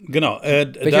 Genau.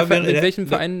 Mit welchem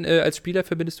Verein als Spieler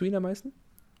verbindest du ihn am meisten?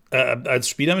 Als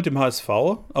Spieler mit dem HSV,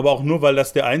 aber auch nur, weil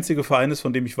das der einzige Verein ist,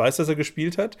 von dem ich weiß, dass er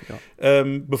gespielt hat. Ja.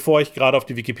 Bevor ich gerade auf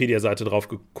die Wikipedia-Seite drauf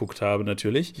geguckt habe,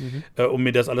 natürlich, um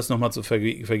mir das alles nochmal zu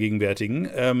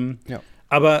vergegenwärtigen. Ja.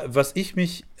 Aber was ich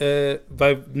mich,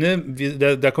 weil,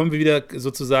 da kommen wir wieder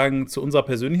sozusagen zu unserer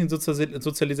persönlichen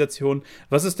Sozialisation.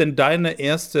 Was ist denn deine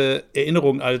erste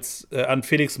Erinnerung an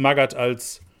Felix Magath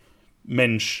als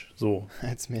Mensch, so.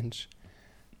 Als Mensch.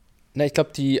 Na, ich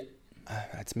glaube,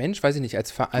 als Mensch, weiß ich nicht,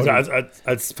 oder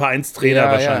als Vereinstrainer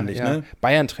wahrscheinlich, ja. Ne?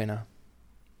 Bayern-Trainer.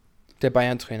 Der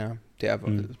Bayern-Trainer.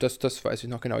 Das weiß ich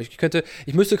noch genau.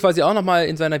 Ich müsste quasi auch noch mal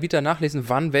in seiner Vita nachlesen,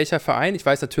 wann welcher Verein. Ich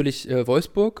weiß natürlich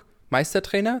Wolfsburg,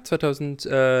 Meistertrainer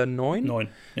 2009. 9,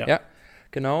 ja.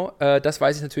 Genau, das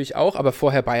weiß ich natürlich auch, aber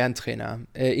vorher Bayern-Trainer.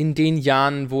 In den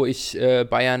Jahren, wo ich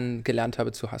Bayern gelernt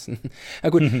habe zu hassen. Na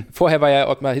gut, vorher war ja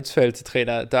Ottmar Hitzfeld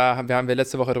Trainer. Da haben wir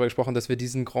letzte Woche darüber gesprochen, dass wir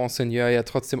diesen Grand Seigneur ja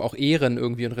trotzdem auch ehren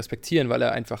irgendwie und respektieren, weil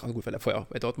er einfach, weil er vorher auch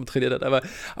bei Dortmund trainiert hat, aber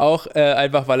auch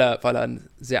einfach, weil er ein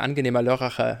sehr angenehmer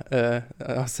Lörracher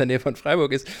aus der Nähe von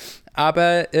Freiburg ist.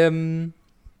 Aber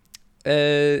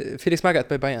Felix Magath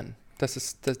bei Bayern.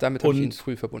 Damit habe ich ihn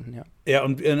früh verbunden, ja. Ja,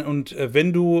 und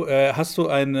wenn du, hast du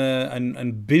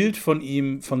ein Bild von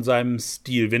ihm, von seinem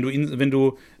Stil, wenn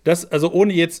du das, also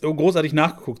ohne jetzt großartig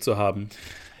nachgeguckt zu haben,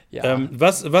 ja.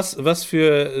 Was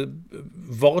für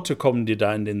Worte kommen dir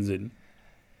da in den Sinn?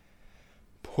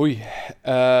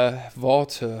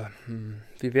 Worte.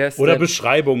 Wie wär's oder denn?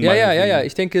 Beschreibungen. Ja.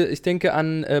 Ich denke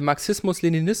an Marxismus,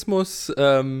 Leninismus,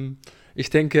 ich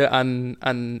denke an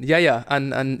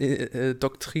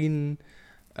Doktrinen,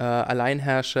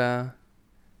 Alleinherrscher,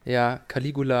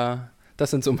 Caligula.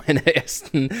 Das sind so meine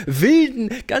ersten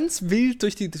ganz wild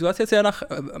du hast jetzt ja nach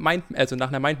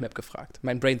einer Mindmap gefragt,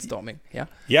 mein Brainstorming, ja?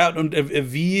 Ja, und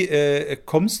wie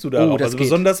kommst du darauf? Also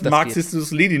besonders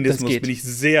Marxismus, Leninismus bin ich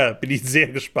sehr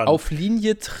gespannt. Auf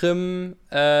Linie trimmen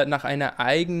nach einer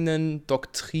eigenen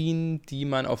Doktrin, die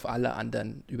man auf alle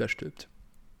anderen überstülpt.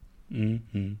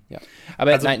 Ja.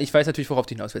 Aber nein, ich weiß natürlich, worauf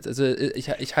du hinaus willst. Also ich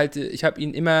habe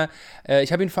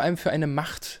ihn vor allem für einen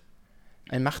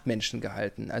Machtmenschen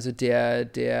gehalten. Also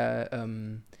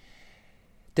dessen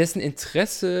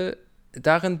Interesse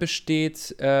darin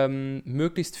besteht,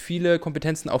 möglichst viele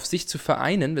Kompetenzen auf sich zu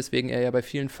vereinen, weswegen er ja bei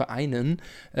vielen Vereinen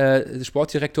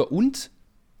Sportdirektor und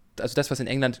also das, was in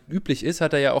England üblich ist,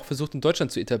 hat er ja auch versucht, in Deutschland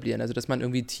zu etablieren. Also, dass man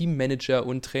irgendwie Teammanager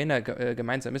und Trainer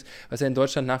gemeinsam ist, was ja in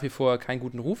Deutschland nach wie vor keinen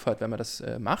guten Ruf hat, wenn man das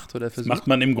macht oder versucht. Das macht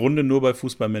man im Grunde nur bei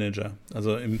Fußballmanager,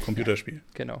 also im Computerspiel. Ja,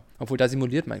 genau. Obwohl, da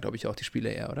simuliert man, glaube ich, auch die Spiele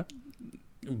eher, oder?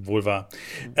 Wohl wahr.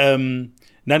 Nein,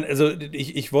 also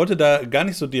ich wollte da gar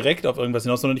nicht so direkt auf irgendwas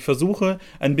hinaus, sondern ich versuche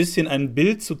ein bisschen ein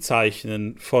Bild zu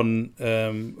zeichnen von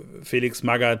Felix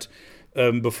Magath,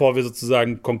 bevor wir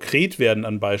sozusagen konkret werden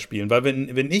an Beispielen. Weil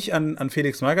wenn ich an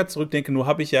Felix Magath zurückdenke, nur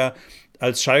habe ich ja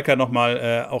als Schalker noch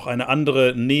mal auch eine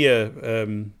andere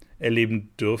Nähe erleben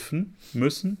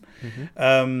müssen.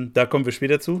 Da kommen wir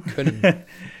später zu.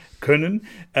 Können.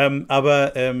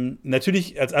 Aber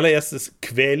natürlich als allererstes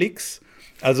Quälix.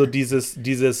 Also dieses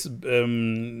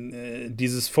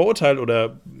Vorurteil,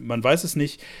 oder man weiß es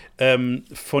nicht,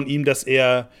 von ihm, dass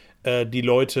er die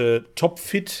Leute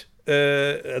topfit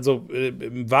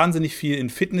wahnsinnig viel in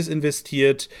Fitness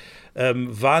investiert,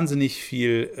 wahnsinnig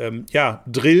viel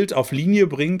drillt, auf Linie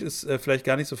bringt, ist vielleicht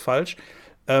gar nicht so falsch.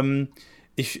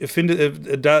 Ich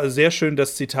finde da sehr schön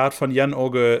das Zitat von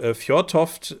Jan-Åge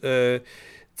Fjørtoft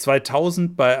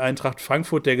 2000 bei Eintracht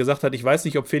Frankfurt, der gesagt hat, ich weiß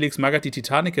nicht, ob Felix Magath die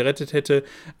Titanic gerettet hätte,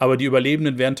 aber die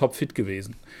Überlebenden wären topfit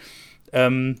gewesen.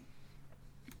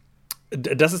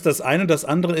 Das ist das eine. Das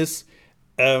andere ist,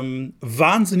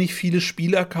 wahnsinnig viele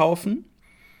Spieler kaufen,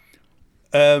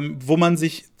 wo man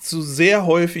sich zu sehr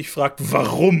häufig fragt,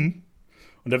 warum?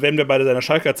 Und da werden wir bei seiner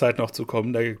Schalker Zeit noch zu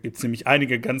kommen. Da gibt es nämlich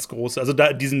einige ganz große, also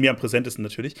die sind mir am präsentesten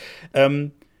natürlich.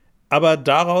 Aber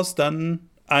daraus dann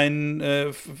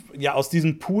aus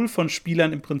diesem Pool von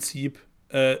Spielern im Prinzip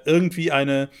irgendwie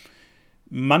eine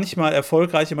manchmal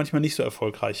erfolgreiche, manchmal nicht so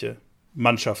erfolgreiche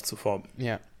Mannschaft zu formen.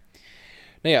 Ja.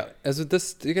 Naja, also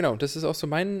das ist auch so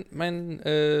mein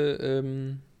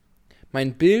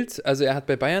Bild. Also er hat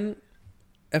bei Bayern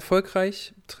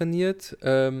erfolgreich trainiert.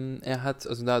 Er hat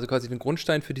also quasi den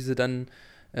Grundstein für diese dann,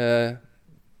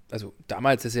 also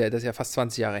damals das ist ja fast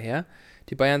 20 Jahre her,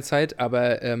 die Bayern-Zeit,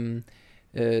 aber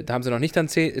da haben sie noch nicht dann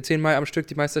 10-mal am Stück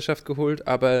die Meisterschaft geholt,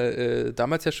 aber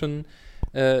damals ja schon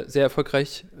sehr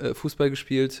erfolgreich Fußball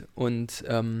gespielt und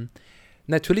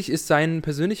natürlich ist sein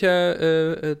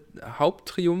persönlicher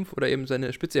Haupttriumph oder eben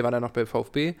seine Spitze, er war dann noch bei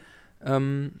VfB,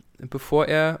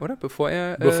 Bevorher,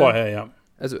 ja.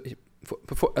 Also,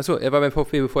 er war beim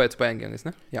VfB, bevor er zu Bayern gegangen ist,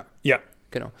 ne? Ja. Ja.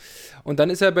 Genau. Und dann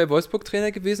ist er bei Wolfsburg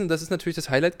Trainer gewesen. Das ist natürlich das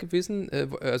Highlight gewesen,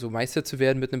 also Meister zu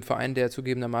werden mit einem Verein, der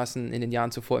zugegebenermaßen in den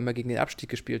Jahren zuvor immer gegen den Abstieg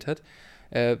gespielt hat.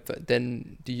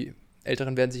 Denn die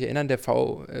Älteren werden sich erinnern, der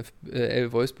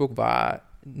VfL Wolfsburg war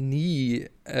nie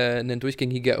ein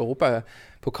durchgängiger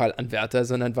Europapokalanwärter,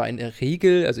 sondern war in der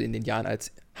Regel, also in den Jahren,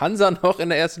 als Hansa noch in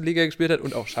der ersten Liga gespielt hat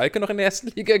und auch Schalke noch in der ersten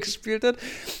Liga gespielt hat,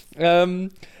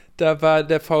 da war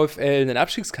der VfL ein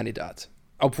Abstiegskandidat.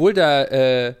 Obwohl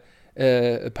da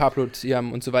Pablo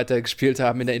Thiam und so weiter gespielt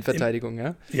haben in der Innenverteidigung,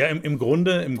 ja? Ja, im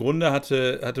Grunde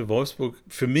hatte Wolfsburg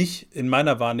für mich in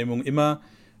meiner Wahrnehmung immer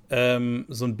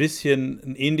so ein bisschen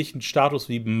einen ähnlichen Status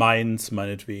wie Mainz,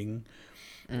 meinetwegen.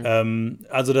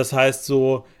 Also das heißt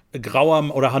so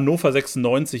oder Hannover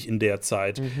 96 in der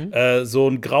Zeit. So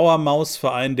ein grauer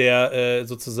Mausverein, der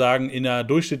sozusagen in einer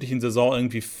durchschnittlichen Saison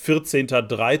irgendwie 14.,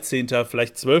 13.,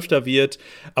 vielleicht 12. wird,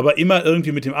 aber immer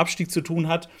irgendwie mit dem Abstieg zu tun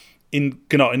hat. In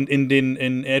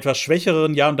den etwas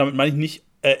schwächeren Jahren, damit meine ich nicht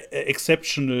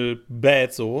exceptional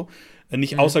bad so,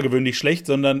 nicht außergewöhnlich schlecht,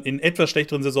 sondern in etwas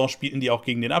schlechteren Saisons spielten die auch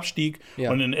gegen den Abstieg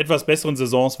und in etwas besseren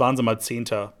Saisons waren sie mal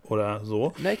Zehnter oder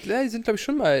so. Na, die sind, glaube ich,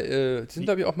 schon mal,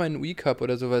 auch mal in den UI-Cup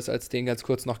oder sowas, als es den ganz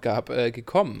kurz noch gab,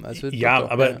 gekommen. Also, ja,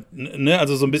 aber ne,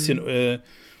 also so ein bisschen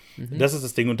das ist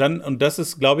das Ding. Und das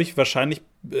ist, glaube ich, wahrscheinlich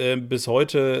bis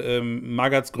heute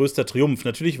Magats größter Triumph.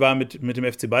 Natürlich war er mit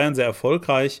dem FC Bayern sehr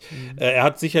erfolgreich. Er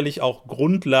hat sicherlich auch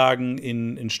Grundlagen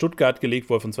in Stuttgart gelegt,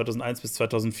 wo er von 2001 bis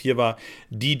 2004 war,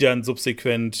 die dann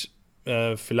subsequent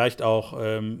vielleicht auch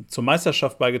zur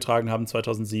Meisterschaft beigetragen haben,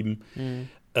 2007.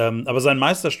 Aber sein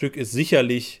Meisterstück ist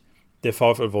sicherlich der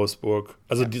VfL Wolfsburg.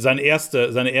 Also seine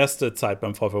erste Zeit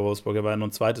beim VfL Wolfsburg. Er war ja noch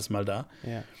ein zweites Mal da.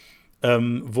 Ja.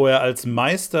 Wo er als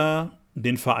Meister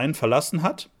den Verein verlassen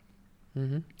hat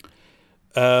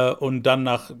und dann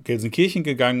nach Gelsenkirchen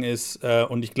gegangen ist.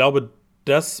 Und ich glaube,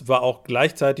 das war auch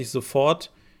gleichzeitig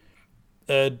sofort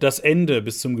das Ende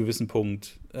bis zum gewissen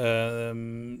Punkt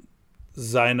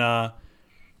seiner,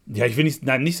 ja, ich will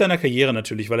nicht seiner Karriere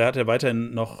natürlich, weil er hat ja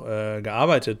weiterhin noch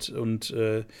gearbeitet und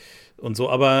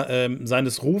so, aber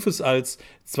seines Rufes als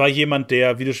zwar jemand,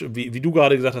 der, wie du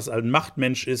gerade gesagt hast, ein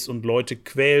Machtmensch ist und Leute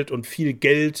quält und viel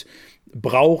Geld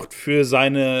braucht für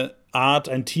seine Art,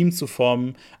 ein Team zu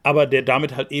formen, aber der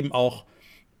damit halt eben auch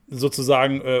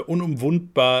sozusagen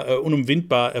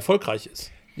unumwindbar erfolgreich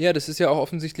ist. Ja, das ist ja auch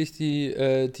offensichtlich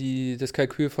das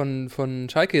Kalkül von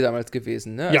Schalke damals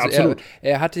gewesen. Ne? Also ja, absolut.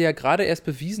 Er hatte ja gerade erst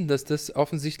bewiesen, dass das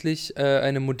offensichtlich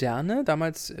eine moderne,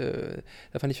 damals,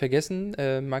 darf man nicht vergessen,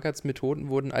 Magats Methoden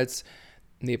wurden als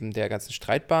neben der ganzen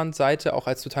streitbaren Seite auch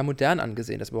als total modern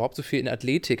angesehen. Das war überhaupt so viel in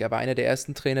Athletik. Er war einer der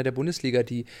ersten Trainer der Bundesliga,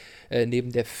 die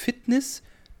neben der Fitness,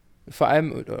 vor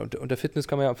allem unter Fitness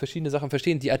kann man ja verschiedene Sachen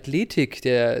verstehen, die Athletik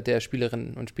der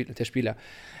Spielerinnen und der Spieler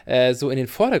so in den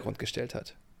Vordergrund gestellt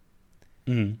hat.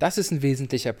 Das ist ein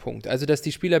wesentlicher Punkt. Also, dass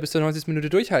die Spieler bis zur 90.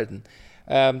 Minute durchhalten.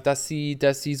 Dass sie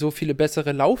so viele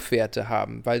bessere Laufwerte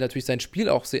haben, weil natürlich sein Spiel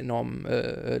auch sehr enorm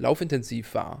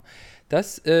laufintensiv war.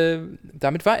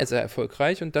 Damit war er sehr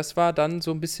erfolgreich und das war dann so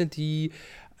ein bisschen die,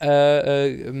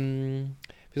 die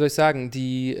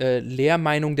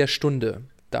Lehrmeinung der Stunde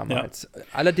damals. Ja.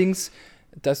 Allerdings,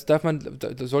 das sollte man,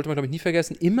 glaube ich, nie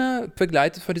vergessen, immer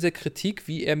begleitet von dieser Kritik,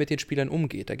 wie er mit den Spielern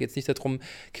umgeht. Da geht es nicht darum,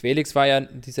 Quelix war ja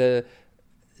dieser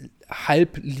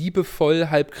halb liebevoll,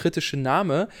 halb kritische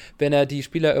Name, wenn er die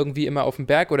Spieler irgendwie immer auf den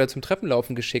Berg oder zum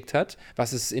Treppenlaufen geschickt hat,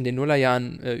 was es in den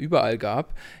Nullerjahren überall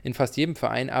gab, in fast jedem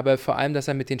Verein, aber vor allem, dass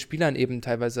er mit den Spielern eben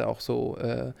teilweise auch so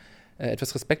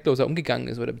etwas respektloser umgegangen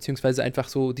ist oder beziehungsweise einfach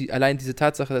so, allein diese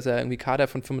Tatsache, dass er irgendwie Kader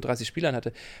von 35 Spielern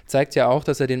hatte, zeigt ja auch,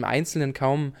 dass er dem Einzelnen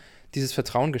kaum dieses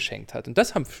Vertrauen geschenkt hat. Und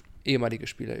das haben ehemalige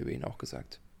Spieler über ihn auch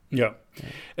gesagt. Ja.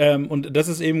 Und das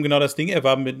ist eben genau das Ding. Er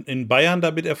war in Bayern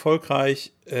damit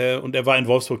erfolgreich und er war in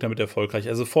Wolfsburg damit erfolgreich.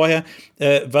 Also vorher,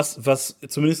 was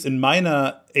zumindest in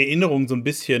meiner Erinnerung so ein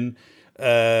bisschen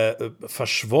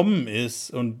verschwommen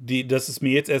ist, und das ist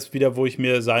mir jetzt erst wieder, wo ich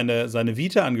mir seine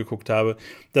Vita angeguckt habe,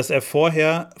 dass er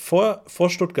vorher, vor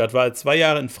Stuttgart war er 2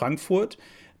 Jahre in Frankfurt,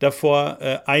 davor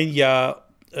ein Jahr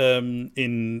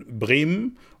in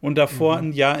Bremen und davor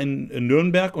ein Jahr in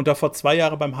Nürnberg und davor 2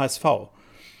 Jahre beim HSV.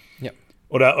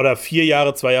 Oder 4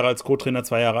 Jahre, 2 Jahre als Co-Trainer,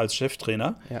 2 Jahre als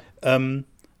Cheftrainer. Ja.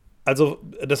 Also,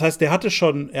 das heißt, er hatte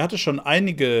schon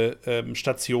einige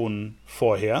Stationen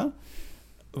vorher,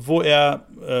 wo er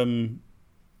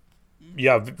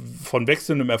von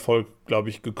wechselndem Erfolg, glaube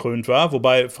ich, gekrönt war.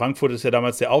 Wobei Frankfurt ist ja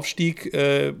damals der Aufstieg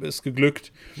ist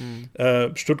geglückt.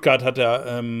 Stuttgart hat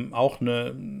er auch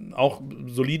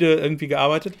solide irgendwie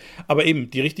gearbeitet. Aber eben,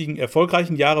 die richtigen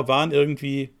erfolgreichen Jahre waren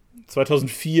irgendwie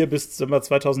 2004 bis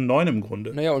 2009 im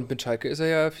Grunde. Naja, und mit Schalke ist er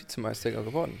ja Vizemeister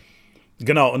geworden.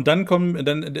 Genau, und dann kommen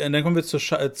wir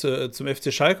zum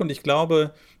FC Schalke und ich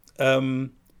glaube,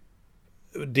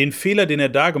 den Fehler, den er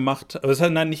da gemacht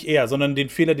hat, nein, nicht er, sondern den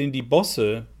Fehler, den die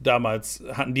Bosse damals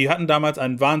hatten. Die hatten damals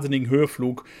einen wahnsinnigen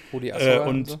Höhenflug. Rudi Assauer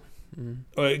und so.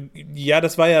 Ja,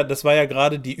 das war ja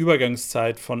gerade die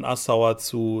Übergangszeit von Assauer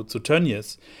zu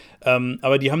Tönnies.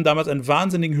 Aber die haben damals einen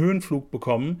wahnsinnigen Höhenflug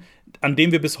bekommen, an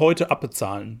dem wir bis heute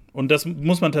abbezahlen. Und das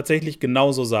muss man tatsächlich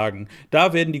genauso sagen.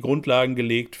 Da werden die Grundlagen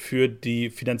gelegt für die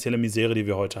finanzielle Misere, die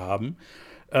wir heute haben.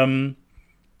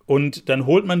 Und dann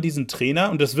holt man diesen Trainer,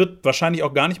 und das wird wahrscheinlich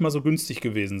auch gar nicht mal so günstig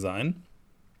gewesen sein,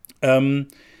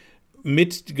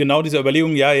 mit genau dieser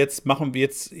Überlegung, ja, jetzt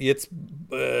bringen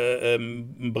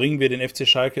wir den FC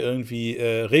Schalke irgendwie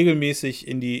regelmäßig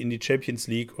in die Champions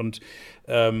League und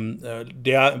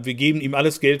wir geben ihm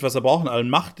alles Geld, was er braucht, alle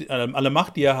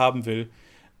Macht, die er haben will,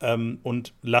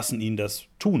 und lassen ihn das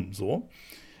tun, so.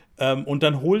 Und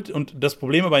das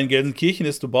Problem aber in Gelsenkirchen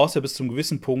ist, du brauchst ja bis zum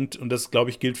gewissen Punkt, und das,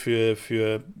 glaube ich, gilt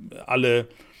für alle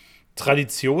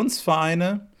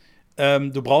Traditionsvereine,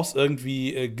 du brauchst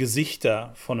irgendwie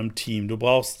Gesichter von einem Team. Du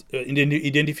brauchst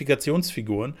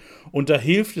Identifikationsfiguren. Und da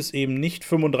hilft es eben nicht,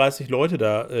 35 Leute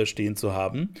da stehen zu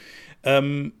haben,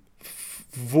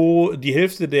 wo die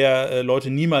Hälfte der Leute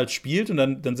niemals spielt. Und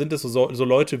dann sind es so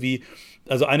Leute wie,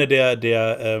 also eine der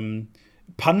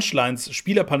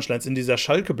Spieler-Punchlines in dieser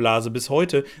Schalke-Blase bis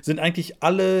heute sind eigentlich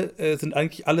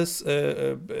alles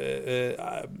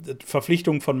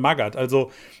Verpflichtungen von Magath. Also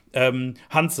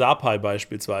Hans Sapai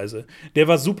beispielsweise. Der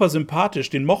war super sympathisch,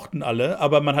 den mochten alle,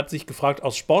 aber man hat sich gefragt,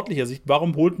 aus sportlicher Sicht,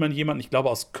 warum holt man jemanden, ich glaube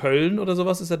aus Köln oder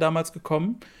sowas ist er damals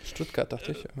gekommen. Stuttgart,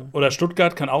 dachte ich. Oder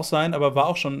Stuttgart kann auch sein, aber war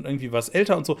auch schon irgendwie was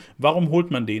älter und so. Warum holt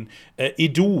man den?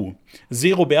 Edu,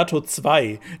 Seroberto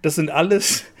 2, das sind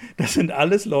alles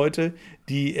Leute,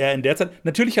 die er in der Zeit,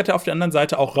 natürlich hat er auf der anderen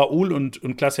Seite auch Raoul und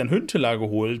Klaas-Jan Hünteler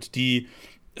geholt, die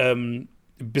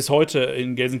bis heute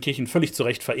in Gelsenkirchen völlig zu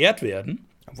Recht verehrt werden.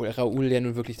 Obwohl Raoul ja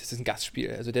nun wirklich, das ist ein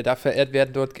Gastspiel. Also der darf verehrt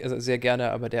werden dort sehr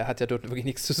gerne, aber der hat ja dort wirklich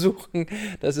nichts zu suchen.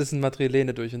 Das ist ein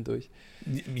Madrilene durch und durch.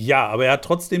 Ja, aber er hat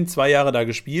trotzdem 2 Jahre da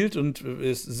gespielt und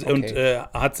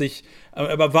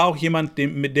aber war auch jemand,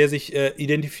 der sich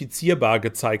identifizierbar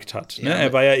gezeigt hat. Ne?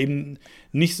 Er war ja eben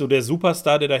nicht so der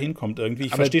Superstar, der da hinkommt irgendwie.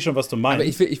 Ich verstehe schon, was du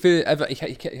meinst. Aber ich will einfach,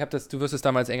 du wirst es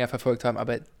damals enger verfolgt haben,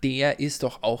 aber der ist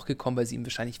doch auch gekommen, weil sie ihm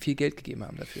wahrscheinlich viel Geld gegeben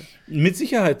haben dafür. Mit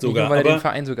Sicherheit sogar. Nicht nur, weil er den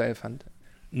Verein so geil fand.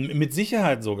 Mit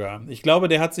Sicherheit sogar. Ich glaube,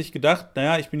 der hat sich gedacht,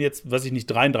 naja, ich bin jetzt,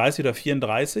 33 oder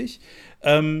 34,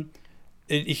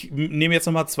 ich nehme jetzt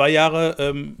noch mal 2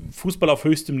 Jahre Fußball auf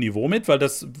höchstem Niveau mit, weil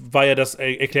das war ja das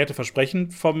erklärte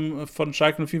Versprechen von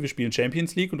Schalke 04, wir spielen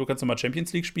Champions League und du kannst noch mal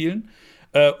Champions League spielen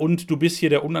und du bist hier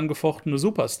der unangefochtene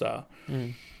Superstar.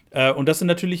 Mhm. Und das sind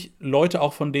natürlich Leute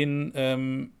auch, von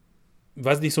denen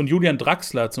weiß nicht, so ein Julian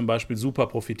Draxler zum Beispiel super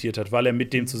profitiert hat, weil er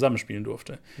mit dem zusammenspielen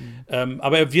durfte. Mhm.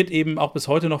 Aber er wird eben auch bis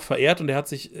heute noch verehrt und er hat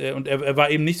sich er war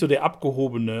eben nicht so der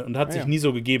Abgehobene und hat sich nie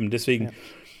so gegeben. Deswegen,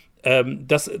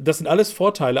 das sind alles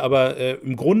Vorteile, aber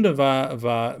im Grunde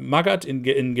war Magath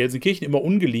in Gelsenkirchen immer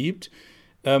ungeliebt,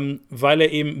 weil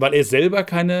er selber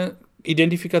keine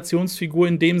Identifikationsfigur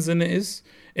in dem Sinne ist.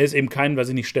 Er ist eben kein, weiß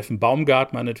ich nicht, Steffen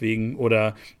Baumgart meinetwegen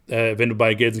oder wenn du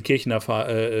bei Gelsenkirchener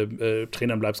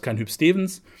Trainern bleibst, kein Hüb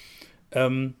Stevens.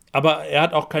 Aber er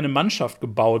hat auch keine Mannschaft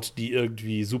gebaut, die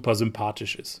irgendwie super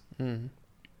sympathisch ist. Mhm.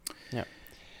 Ja.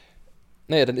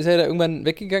 Naja, dann ist er da irgendwann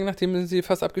weggegangen, nachdem sie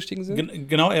fast abgestiegen sind?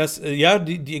 Genau, er ist,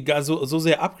 so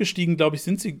sehr abgestiegen, glaube ich,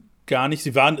 sind sie gar nicht.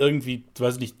 Sie waren irgendwie,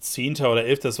 weiß ich nicht, 10. oder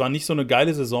 11. Das war nicht so eine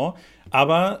geile Saison.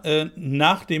 Aber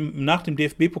nach dem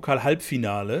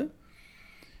DFB-Pokal-Halbfinale,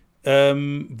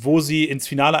 wo sie ins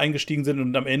Finale eingestiegen sind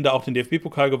und am Ende auch den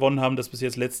DFB-Pokal gewonnen haben, das bis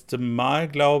jetzt letzte Mal,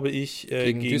 glaube ich,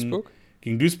 gegen Duisburg?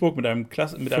 Gegen Duisburg mit einem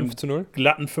glatten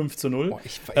 5:0. Boah,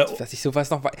 dass ich sowas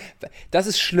noch weiß. Das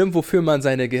ist schlimm, wofür man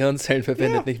seine Gehirnzellen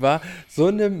verwendet, nicht wahr? So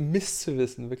eine Mist zu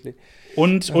wissen, wirklich.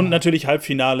 Und natürlich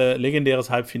legendäres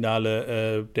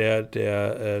Halbfinale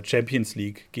der Champions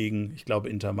League gegen, ich glaube,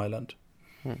 Inter Mailand.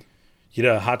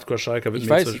 Jeder Hardcore-Schalker wird Ich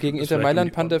weiß, gegen Inter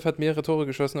Mailand, Pandev hat mehrere Tore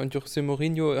geschossen und José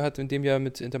Mourinho hat in dem Jahr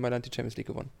mit Inter Mailand die Champions League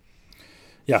gewonnen.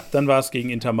 Ja, dann war es gegen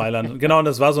Inter Mailand. Genau, und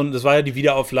das war ja die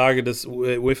Wiederauflage des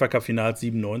UEFA-Cup-Finals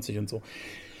 97 und so.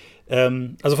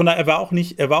 Also von daher, er war auch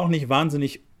nicht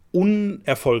wahnsinnig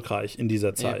unerfolgreich in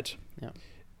dieser Zeit. Ja.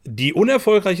 Die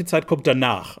unerfolgreiche Zeit kommt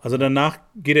danach. Also danach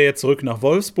geht er jetzt zurück nach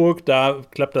Wolfsburg, da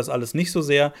klappt das alles nicht so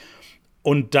sehr.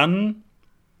 Und dann,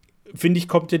 finde ich,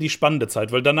 kommt ja die spannende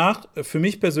Zeit, weil danach, für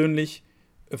mich persönlich,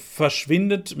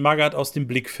 verschwindet Magath aus dem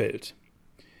Blickfeld.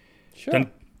 Sure.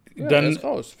 Er ist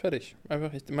raus, fertig.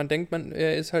 Einfach, man denkt,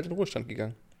 er ist halt in Ruhestand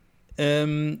gegangen.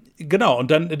 Genau,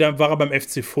 und dann war er beim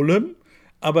FC Fulham,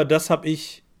 aber das habe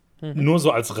ich nur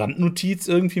so als Randnotiz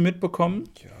irgendwie mitbekommen.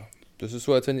 Ja, das ist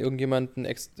so, als wenn irgendjemand ein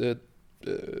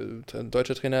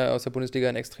deutscher Trainer aus der Bundesliga,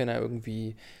 ein Ex-Trainer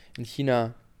irgendwie in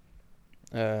China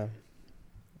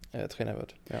Trainer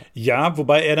wird. Ja,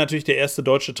 wobei er natürlich der erste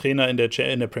deutsche Trainer in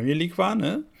der Premier League war,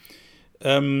 ne?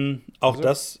 Auch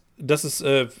das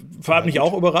hat mich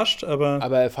auch überrascht, aber.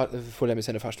 Aber Fulham ist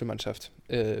ja eine Fahrstuhlmannschaft.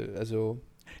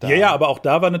 Ja, aber auch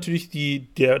da war natürlich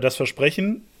das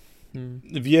Versprechen,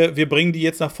 wir bringen die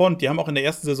jetzt nach vorn. Die haben auch in der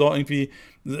ersten Saison irgendwie,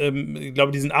 ich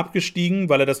glaube, die sind abgestiegen,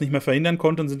 weil er das nicht mehr verhindern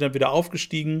konnte und sind dann wieder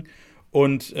aufgestiegen.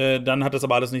 Und dann hat das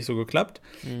aber alles nicht so geklappt.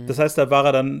 Das heißt, da war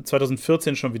er dann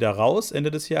 2014 schon wieder raus,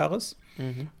 Ende des Jahres.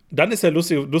 Dann ist ja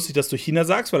lustig, dass du China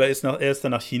sagst, weil er ist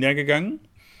dann nach China gegangen.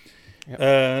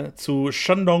 Ja. Zu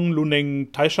Shandong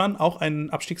Luneng Taishan, auch ein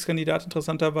Abstiegskandidat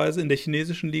interessanterweise in der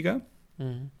chinesischen Liga.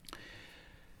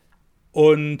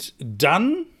 Und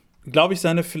dann, glaube ich,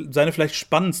 seine vielleicht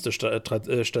spannendste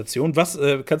Station. Was,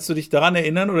 kannst du dich daran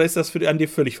erinnern oder ist das an dir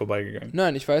völlig vorbeigegangen?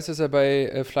 Nein, ich weiß, dass er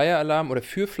bei Flyer Alarm oder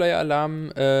für Flyer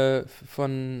Alarm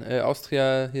von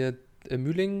Austria hier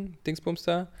Mühling, Dingsbums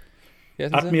da.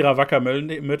 Admira Wacker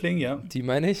Mödling, ja. Die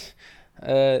meine ich.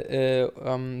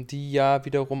 Die ja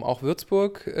wiederum auch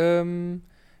Würzburg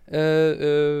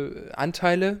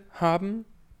Anteile haben.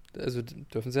 Also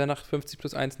dürfen sie ja nach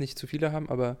 50+1 nicht zu viele haben,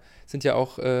 aber sind ja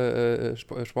auch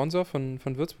Sponsor von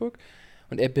Würzburg.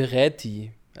 Und er berät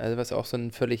die. Also was auch so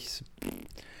ein völlig...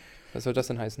 Was soll das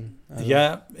denn heißen? Also,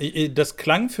 ja, das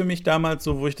klang für mich damals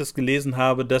so, wo ich das gelesen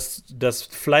habe, dass das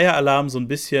Flyer Alarm so ein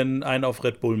bisschen einen auf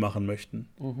Red Bull machen möchten.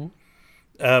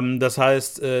 Das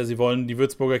heißt, sie wollen die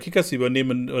Würzburger Kickers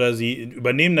übernehmen, oder sie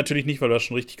übernehmen natürlich nicht, weil du hast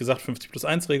schon richtig gesagt,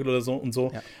 50+1-Regel oder so und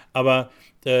so. Ja. Aber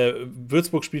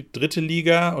Würzburg spielt dritte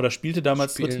Liga oder spielte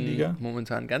damals dritte Liga.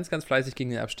 Momentan ganz, ganz fleißig gegen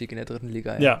den Abstieg in der dritten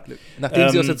Liga. Ja. Nachdem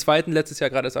sie aus der zweiten letztes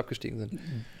Jahr gerade erst abgestiegen sind.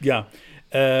 Ja.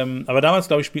 Aber damals,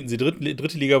 glaube ich, spielten sie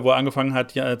dritte Liga, wo er angefangen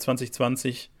hat,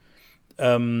 2020.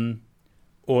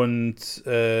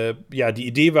 Die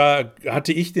Idee war,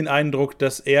 hatte ich den Eindruck,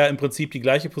 dass er im Prinzip die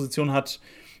gleiche Position hat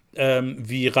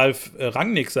wie Ralf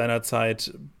Rangnick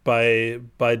seinerzeit bei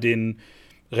den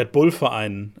Red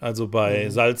Bull-Vereinen, also bei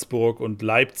Salzburg und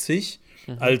Leipzig,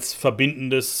 als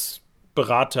verbindendes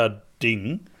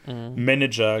Beraterding,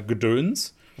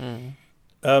 Manager-Gedöns.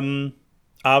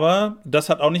 Aber das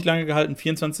hat auch nicht lange gehalten.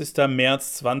 24.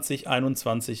 März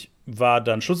 2021 war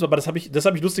dann Schluss. Aber das hab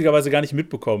ich lustigerweise gar nicht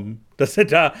mitbekommen, dass er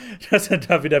da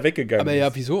wieder weggegangen ist. Aber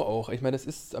ja, wieso auch? Ich meine, das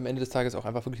ist am Ende des Tages auch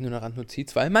einfach wirklich nur eine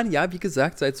Randnotiz, weil man ja, wie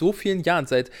gesagt, seit so vielen Jahren,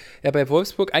 seit er bei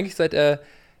Wolfsburg, eigentlich seit er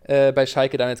bei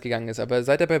Schalke dann jetzt gegangen ist, aber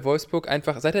seit er bei Wolfsburg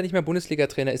seit er nicht mehr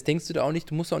Bundesliga-Trainer ist, denkst du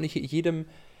musst auch nicht jedem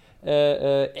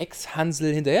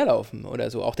Ex-Hansel hinterherlaufen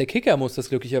oder so. Auch der Kicker muss das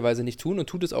glücklicherweise nicht tun und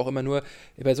tut es auch immer nur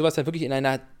bei sowas dann wirklich in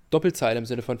einer Doppelzeile im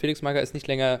Sinne von Felix Magath ist nicht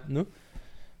länger,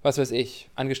 was weiß ich,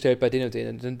 angestellt bei denen und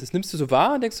denen. Das nimmst du so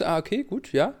wahr und denkst du, okay,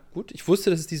 gut. Ich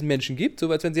wusste, dass es diesen Menschen gibt. So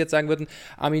als wenn sie jetzt sagen würden,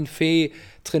 Armin Fee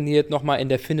trainiert nochmal in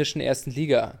der finnischen ersten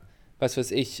Liga. Was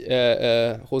weiß ich,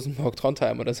 Rosenborg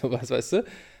Trondheim oder sowas, weißt du?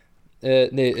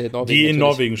 Norwegen. Die in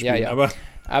Norwegen spielen, ja.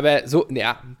 Aber so,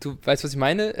 ja, du weißt, was ich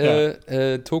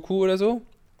meine? Toku oder so.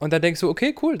 Und dann denkst du,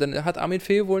 okay, cool, dann hat Armin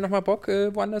Fee wohl nochmal Bock,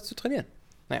 woanders zu trainieren.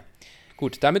 Naja,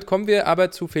 gut, damit kommen wir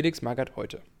aber zu Felix Magath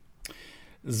heute.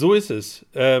 So ist es.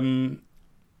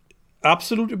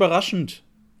 Absolut überraschend,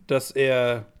 dass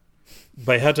er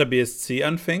bei Hertha BSC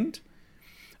anfängt.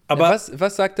 Aber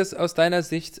was sagt das aus deiner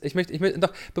Sicht? Ich möchte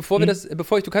noch, du kannst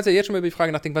ja jetzt schon mal über die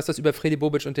Frage nachdenken, was das über Fredi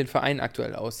Bobic und den Verein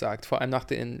aktuell aussagt. Vor allem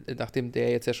nachdem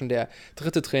der jetzt ja schon der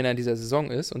dritte Trainer in dieser Saison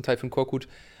ist und Tayfun Korkut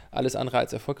alles andere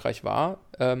als erfolgreich war.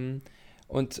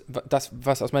 Und das,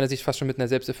 was aus meiner Sicht fast schon mit einer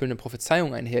selbsterfüllenden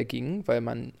Prophezeiung einherging, weil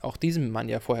man auch diesem Mann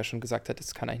ja vorher schon gesagt hat,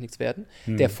 es kann eigentlich nichts werden,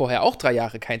 der vorher auch 3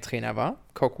 Jahre kein Trainer war.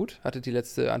 Korkut hatte die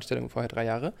letzte Anstellung vorher 3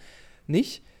 Jahre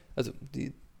nicht. Also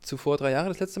die zuvor 3 Jahre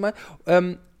das letzte Mal.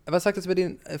 Was sagt das über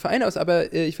den Verein aus?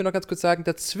 Aber ich will noch ganz kurz sagen,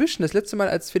 dazwischen, das letzte Mal,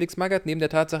 als Felix Magath, neben der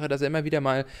Tatsache, dass er immer wieder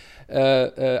mal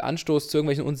Anstoß zu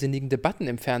irgendwelchen unsinnigen Debatten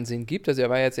im Fernsehen gibt, also er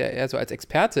war jetzt ja eher so als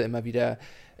Experte immer wieder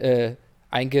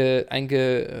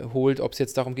eingeholt, ob es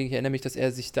jetzt darum ging, ich erinnere mich, dass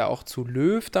er sich da auch zu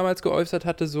Löw damals geäußert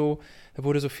hatte, da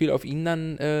wurde so viel auf ihn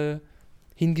dann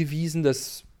hingewiesen,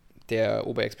 dass der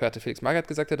Oberexperte Felix Magath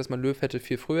gesagt hat, dass man Löw hätte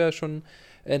viel früher schon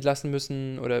entlassen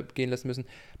müssen oder gehen lassen müssen.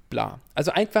 Bla.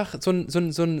 Also einfach so ein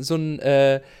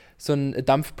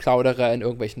Dampfplauderer in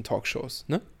irgendwelchen Talkshows.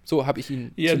 Ne? So habe ich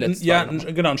ihn zuletzt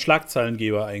wahrgenommen. Genau, ein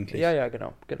Schlagzeilengeber eigentlich. Ja,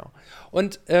 genau.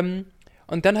 Und dann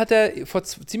hat er vor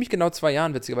ziemlich genau 2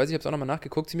 Jahren, witzigerweise, ich habe es auch nochmal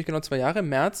nachgeguckt, ziemlich genau 2 Jahre, im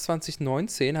März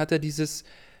 2019 hat er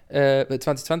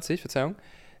 2020,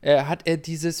 hat er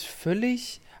dieses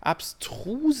völlig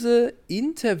abstruse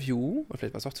Interview, oder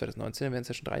vielleicht war es auch 2019, dann wären es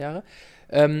ja schon 3 Jahre,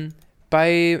 im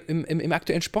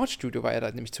aktuellen Sportstudio war er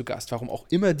da nämlich zu Gast, warum auch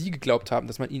immer die geglaubt haben,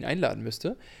 dass man ihn einladen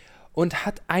müsste, und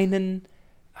hat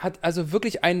also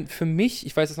wirklich für mich,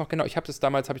 ich weiß es noch genau,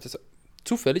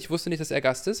 zufällig, wusste nicht, dass er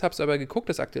Gast ist, habe es aber geguckt,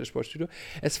 das aktuelle Sportstudio.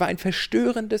 Es war ein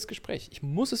verstörendes Gespräch, ich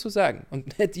muss es so sagen.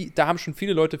 Und da haben schon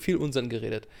viele Leute viel Unsinn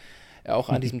geredet. Auch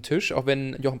an diesem Tisch, auch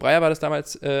wenn Jochen Breyer war das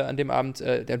damals an dem Abend,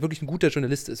 der wirklich ein guter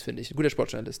Journalist ist, finde ich, ein guter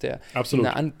Sportjournalist, der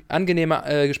eine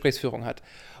angenehme Gesprächsführung hat.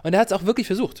 Und er hat es auch wirklich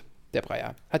versucht, der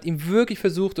Breyer. Hat ihm wirklich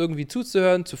versucht, irgendwie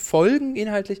zuzuhören, zu folgen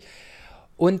inhaltlich.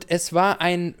 Und es war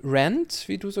ein Rant,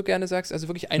 wie du so gerne sagst, also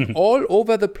wirklich ein all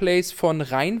over the place von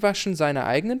Reinwaschen seiner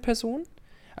eigenen Person.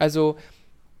 Also,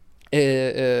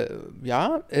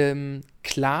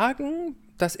 Klagen,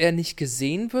 dass er nicht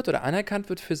gesehen wird oder anerkannt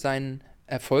wird für seinen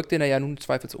Erfolg, den er ja nun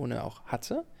zweifelsohne auch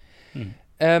hatte.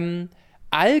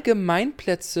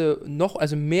 Allgemeinplätze noch,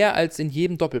 also mehr als in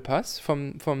jedem Doppelpass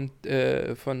vom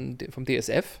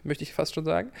DSF, möchte ich fast schon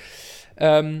sagen.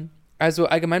 Also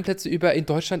Allgemeinplätze in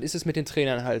Deutschland ist es mit den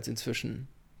Trainern halt inzwischen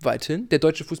weithin. Der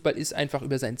deutsche Fußball ist einfach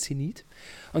über sein Zenit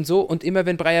und so. Und immer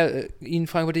wenn Breyer ihn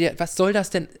fragen wollte, ja, was soll das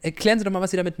denn? Erklären Sie doch mal,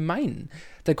 was Sie damit meinen.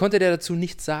 Dann konnte der dazu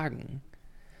nichts sagen.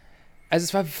 Also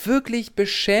es war wirklich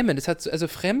beschämend. Also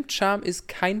Fremdscham ist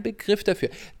kein Begriff dafür.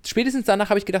 Spätestens danach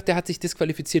habe ich gedacht, der hat sich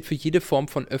disqualifiziert für jede Form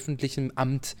von öffentlichem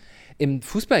Amt im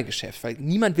Fußballgeschäft. Weil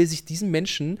niemand will sich diesen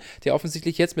Menschen, der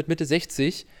offensichtlich jetzt mit Mitte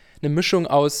 60 eine Mischung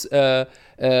aus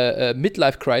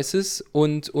Midlife-Crisis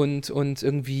und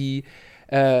irgendwie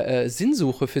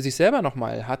Sinnsuche für sich selber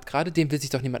nochmal hat, gerade dem will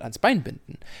sich doch niemand ans Bein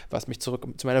binden. Was mich zurück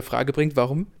zu meiner Frage bringt,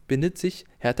 warum bindet sich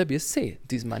Hertha BSC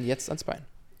diesem Mann jetzt ans Bein?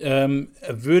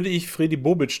 Würde ich Fredi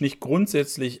Bobic nicht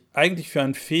grundsätzlich eigentlich für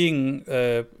einen fähigen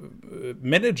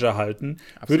Manager halten,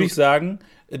 würde ich sagen,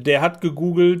 der hat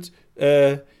gegoogelt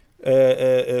Trainer,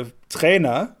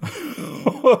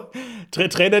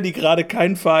 Trainer, die gerade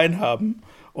keinen Verein haben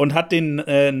und hat den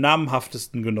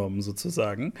namhaftesten genommen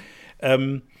sozusagen.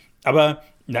 Aber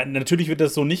natürlich wird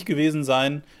das so nicht gewesen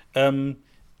sein.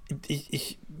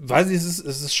 Ich weiß nicht,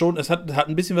 es hat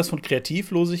ein bisschen was von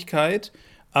Kreativlosigkeit.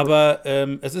 Aber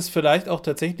es ist vielleicht auch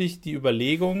tatsächlich die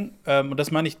Überlegung, und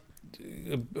das meine ich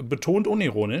betont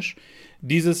unironisch,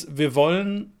 wir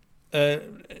wollen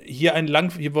hier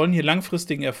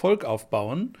langfristigen Erfolg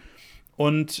aufbauen.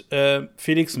 Und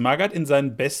Felix Magath in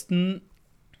seinen besten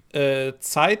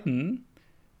Zeiten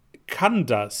kann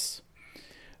das.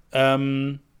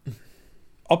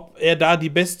 Ob er da die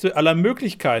beste aller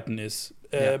Möglichkeiten ist,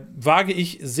 wage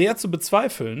ich sehr zu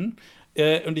bezweifeln.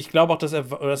 Und ich glaube auch, dass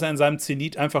er in seinem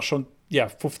Zenit einfach schon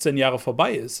 15 Jahre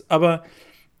vorbei ist. Aber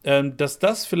dass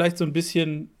das vielleicht so ein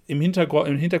bisschen im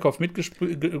Hinterkopf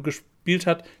mitgespielt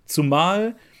hat,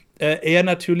 zumal er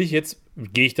natürlich jetzt,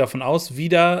 gehe ich davon aus,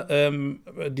 wieder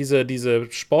diese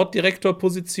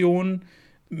Sportdirektorposition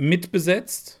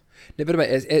mitbesetzt. Ne, warte mal,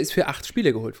 er ist für 8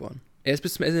 Spiele geholt worden. Er ist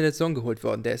bis zum Ende der Saison geholt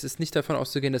worden. Es ist nicht davon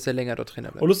auszugehen, dass er länger dort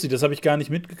Trainer bleibt. Oh, lustig, das habe ich gar nicht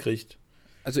mitgekriegt.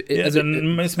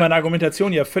 Dann ist meine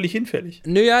Argumentation ja völlig hinfällig.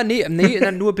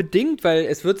 Nur bedingt, weil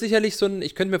es wird sicherlich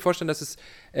ich könnte mir vorstellen, dass es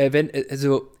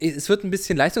wird ein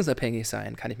bisschen leistungsabhängig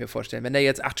sein, kann ich mir vorstellen. Wenn er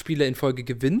jetzt 8 Spiele in Folge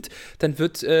gewinnt, dann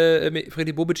wird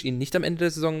Fredi Bobic ihn nicht am Ende der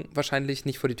Saison wahrscheinlich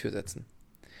nicht vor die Tür setzen.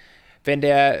 Wenn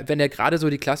der gerade so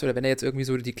die Klasse, oder wenn er jetzt irgendwie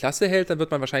so die Klasse hält, dann wird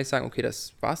man wahrscheinlich sagen, okay,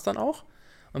 das war's dann auch.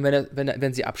 Und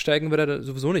wenn sie absteigen, wird er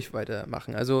sowieso nicht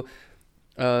weitermachen. Also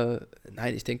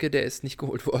nein, ich denke, der ist nicht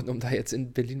geholt worden, um da jetzt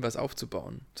in Berlin was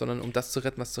aufzubauen, sondern um das zu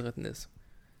retten, was zu retten ist.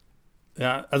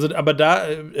 Ja, aber da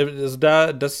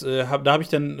habe ich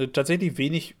dann tatsächlich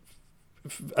wenig.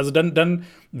 Also dann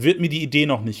wird mir die Idee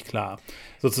noch nicht klar,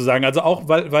 sozusagen. Also auch,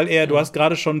 weil du hast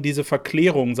gerade schon diese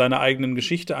Verklärung seiner eigenen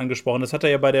Geschichte angesprochen. Das hat er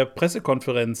ja bei der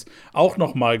Pressekonferenz auch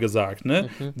noch mal gesagt,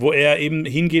 ne? Wo er eben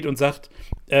hingeht und sagt,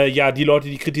 die Leute,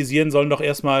 die kritisieren, sollen doch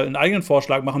erstmal einen eigenen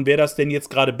Vorschlag machen, wer das denn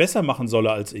jetzt gerade besser machen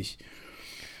solle als ich.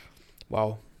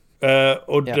 Wow.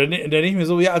 Dann denke ich mir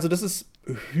so, also das ist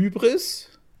Hybris.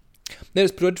 Ne,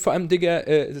 das bedeutet vor allem, Digga,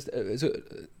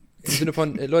 im Sinne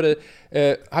von, Leute,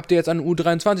 habt ihr jetzt an einen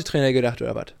U23-Trainer gedacht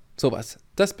oder was? Sowas.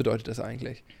 Das bedeutet das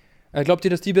eigentlich. Glaubt ihr,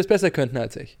 dass die das besser könnten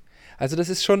als ich? Also das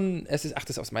ist schon, das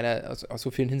ist aus so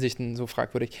vielen Hinsichten so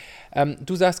fragwürdig.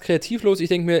 Du sagst kreativlos, ich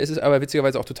denke mir, es ist aber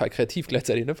witzigerweise auch total kreativ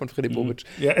gleichzeitig, ne, von Fredi Bobic.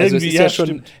 Ja, also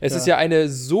es ist ja eine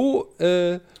so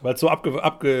weil es so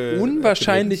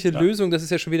unwahrscheinliche Lösung, dass es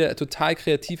ja schon wieder total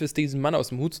kreativ ist, diesen Mann aus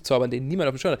dem Hut zu zaubern, den niemand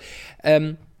auf dem Schirm hat.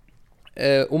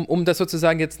 Um das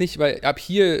sozusagen jetzt nicht, weil ab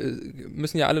hier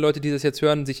müssen ja alle Leute, die das jetzt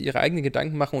hören, sich ihre eigenen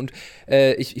Gedanken machen und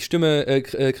ich stimme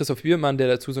Christoph Biermann, der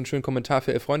dazu so einen schönen Kommentar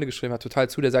für 11 Freunde geschrieben hat, total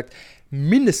zu, der sagt,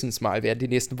 mindestens mal werden die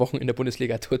nächsten Wochen in der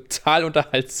Bundesliga total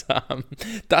unterhaltsam.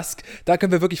 Da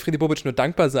können wir wirklich Fredi Bobic nur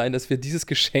dankbar sein, dass wir dieses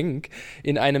Geschenk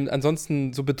in einem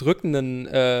ansonsten so bedrückenden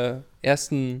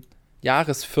ersten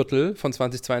Jahresviertel von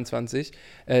 2022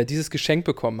 dieses Geschenk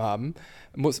bekommen haben,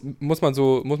 muss man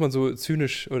so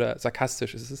zynisch oder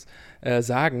sarkastisch ist es,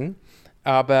 sagen.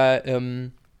 Aber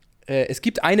es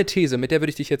gibt eine These, mit der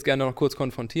würde ich dich jetzt gerne noch kurz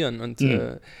konfrontieren und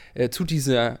zu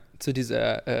dieser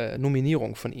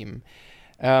Nominierung von ihm.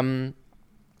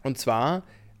 Und zwar,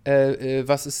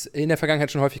 was es in der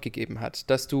Vergangenheit schon häufig gegeben hat,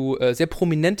 dass du sehr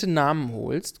prominente Namen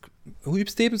holst, Huub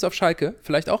Stevens auf Schalke,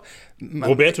 vielleicht auch.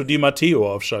 Roberto Di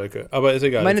Matteo auf Schalke, aber ist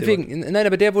egal. Meinetwegen, nein,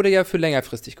 aber der wurde ja für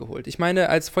längerfristig geholt. Ich meine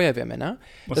als Feuerwehrmänner,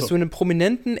 dass du einen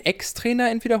prominenten Ex-Trainer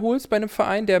entweder holst bei einem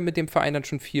Verein, der mit dem Verein dann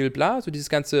schon viel so dieses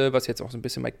Ganze, was jetzt auch so ein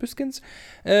bisschen Mike Büskens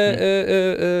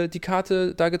die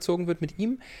Karte da gezogen wird mit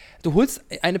ihm. Du holst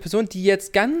eine Person, die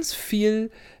jetzt ganz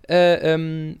viel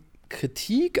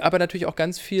Kritik, aber natürlich auch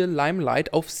ganz viel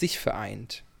Limelight auf sich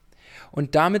vereint.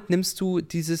 Und damit nimmst du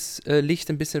dieses Licht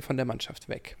ein bisschen von der Mannschaft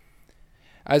weg.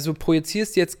 Also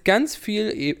projizierst jetzt ganz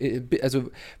viel,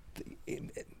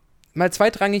 mal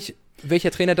zweitrangig,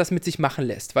 welcher Trainer das mit sich machen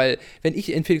lässt. Weil, wenn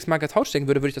ich in Felix Magath Haus stecken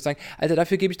würde ich doch sagen, Alter,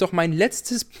 dafür gebe ich doch meinen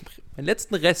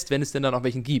letzten Rest, wenn es denn da noch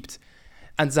welchen gibt,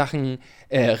 an Sachen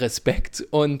Respekt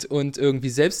und irgendwie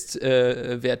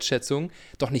Selbstwertschätzung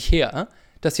doch nicht her.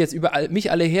 Dass jetzt überall mich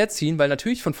alle herziehen, weil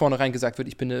natürlich von vornherein gesagt wird,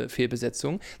 ich bin eine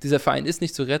Fehlbesetzung. Dieser Verein ist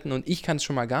nicht zu retten und ich kann es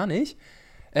schon mal gar nicht.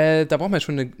 Da braucht man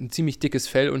schon ein ziemlich dickes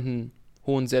Fell und einen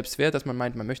hohen Selbstwert, dass man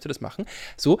meint, man möchte das machen.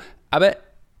 So, aber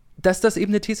dass das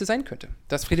eben eine These sein könnte,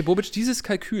 dass Frede Bobic dieses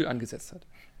Kalkül angesetzt hat.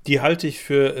 Die halte ich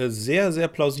für sehr, sehr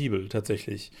plausibel,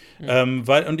 tatsächlich.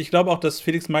 Und ich glaube auch, dass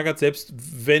Felix Magath, selbst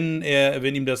wenn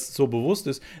ihm das so bewusst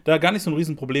ist, da gar nicht so ein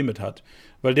Riesenproblem mit hat.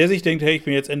 Weil der sich denkt, hey, ich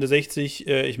bin jetzt Ende 60,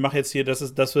 ich mache jetzt hier,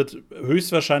 das wird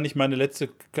höchstwahrscheinlich meine letzte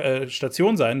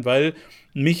Station sein, weil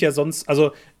mich ja sonst,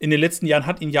 also in den letzten Jahren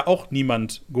hat ihn ja auch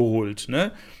niemand geholt,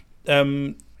 ne?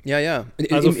 Ja.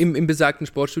 Im besagten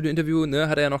Sportstudio-Interview, ne,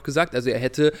 hat er ja noch gesagt, also er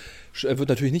wird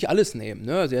natürlich nicht alles nehmen,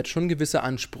 ne? Also er hat schon gewisse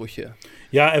Ansprüche.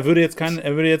 Ja, er würde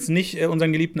jetzt nicht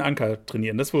unseren geliebten Anker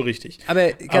trainieren, das ist wohl richtig.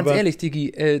 Aber ganz ehrlich,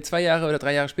 Digi, 2 Jahre oder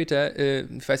 3 Jahre später,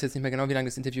 ich weiß jetzt nicht mehr genau, wie lange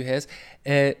das Interview her ist,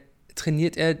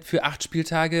 trainiert er für 8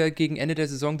 Spieltage gegen Ende der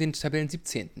Saison den Tabellen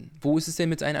 17. Wo ist es denn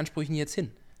mit seinen Ansprüchen jetzt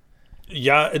hin?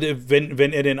 Ja,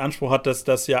 wenn er den Anspruch hat, dass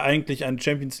das ja eigentlich eine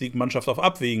Champions-League-Mannschaft auf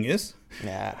Abwägen ist.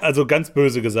 Ja. Also ganz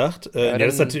böse gesagt.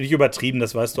 Das ist natürlich übertrieben,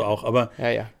 das weißt du auch, aber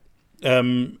ja.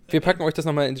 Wir packen euch das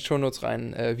nochmal in die Shownotes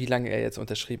rein, wie lange er jetzt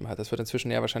unterschrieben hat. Das wird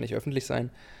inzwischen ja wahrscheinlich öffentlich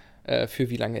sein, für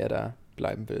wie lange er da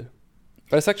bleiben will.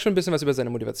 Weil das sagt schon ein bisschen was über seine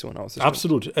Motivation aus.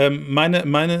 Absolut.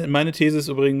 Meine These ist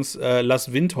übrigens,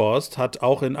 Lars Windhorst hat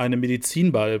auch in eine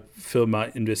Medizinballfirma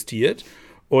investiert.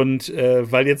 Und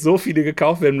weil jetzt so viele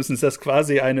gekauft werden müssen, ist das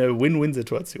quasi eine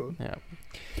Win-Win-Situation. Ja.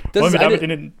 Das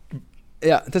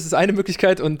ist eine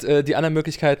Möglichkeit und die anderen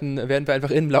Möglichkeiten werden wir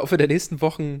einfach im Laufe der nächsten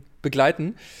Wochen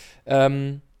begleiten.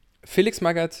 Felix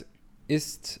Magath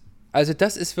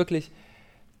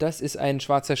das ist ein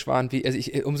schwarzer Schwan,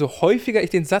 umso häufiger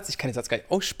ich kann den Satz gar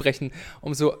nicht aussprechen,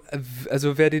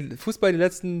 wer den Fußball die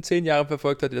letzten 10 Jahre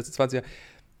verfolgt hat, die letzten 20 Jahre,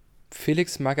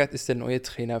 Felix Magath ist der neue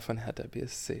Trainer von Hertha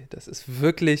BSC. Das ist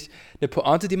wirklich eine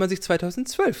Pointe, die man sich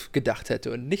 2012 gedacht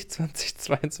hätte und nicht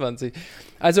 2022.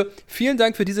 Also vielen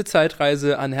Dank für diese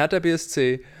Zeitreise an Hertha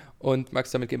BSC und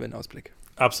Max, damit geben wir einen Ausblick.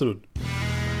 Absolut.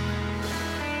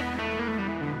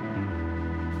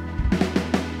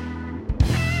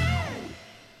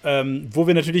 Wo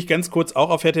wir natürlich ganz kurz auch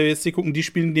auf Hertha BSC gucken, die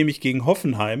spielen nämlich gegen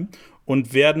Hoffenheim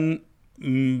und werden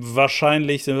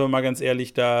wahrscheinlich, sind wir mal ganz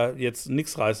ehrlich, da jetzt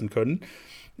nichts reißen können.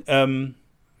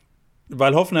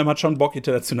 Weil Hoffenheim hat schon Bock,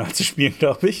 international zu spielen,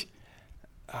 glaube ich.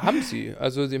 Haben sie.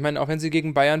 Also, ich meine, auch wenn sie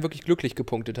gegen Bayern wirklich glücklich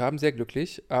gepunktet haben, sehr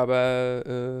glücklich,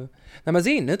 aber mal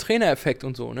sehen, ne? Trainereffekt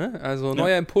und so, ne? Also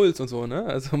neuer Impuls und so, ne?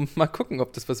 Also mal gucken,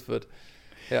 ob das was wird.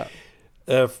 Ja.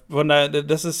 Von daher,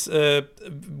 das ist,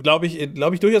 glaube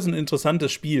ich, durchaus ein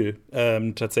interessantes Spiel,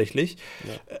 tatsächlich.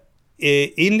 Ja.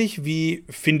 Ähnlich wie,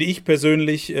 finde ich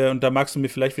persönlich, und da magst du mir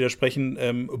vielleicht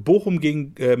widersprechen, Bochum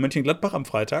gegen Mönchengladbach am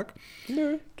Freitag.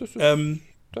 Nö, das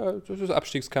ist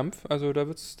Abstiegskampf, also da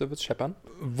wird's scheppern.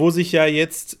 Wo sich ja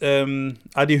jetzt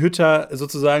Adi Hütter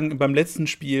sozusagen beim letzten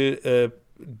Spiel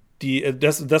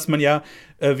dass man ja,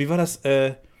 wie war das?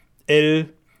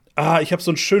 Ich habe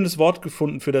so ein schönes Wort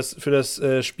gefunden für das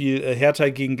Spiel Hertha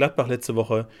gegen Gladbach letzte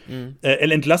Woche.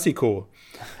 El Entlassico.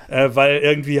 Weil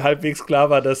irgendwie halbwegs klar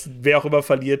war, dass wer auch immer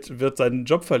verliert, wird seinen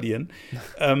Job verlieren.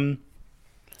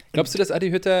 Glaubst du, dass Adi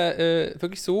Hütter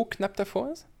wirklich so knapp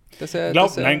davor ist?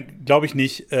 Nein, glaube ich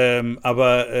nicht.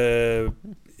 Aber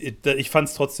ich fand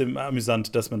es trotzdem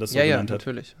amüsant, dass man das so genannt hat.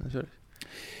 Natürlich.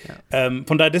 Ja.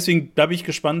 Von daher, deswegen, da bin ich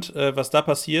gespannt, was da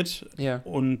passiert. Ja.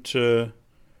 Und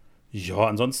Ja,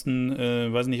 ansonsten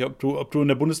weiß nicht, ob du in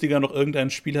der Bundesliga noch irgendein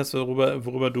Spiel hast,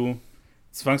 worüber du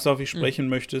zwangsläufig sprechen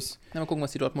möchtest. Ja, mal gucken,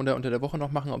 was die Dortmunder unter der Woche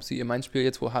noch machen, ob sie ihr Mainz-Spiel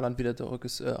jetzt, wo Haaland wieder zurück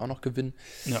ist, auch noch gewinnen.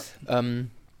 Ja.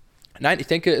 Nein, ich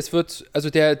denke, es wird, also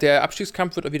der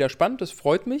Abstiegskampf wird auch wieder spannend, das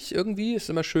freut mich irgendwie. Ist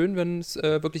immer schön, wenn es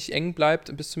wirklich eng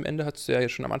bleibt. Bis zum Ende, hast du ja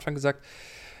schon am Anfang gesagt,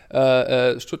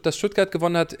 dass Stuttgart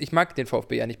gewonnen hat. Ich mag den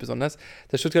VfB ja nicht besonders.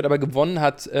 Dass Stuttgart aber gewonnen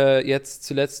hat, jetzt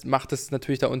zuletzt, macht es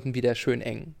natürlich da unten wieder schön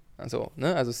eng. Also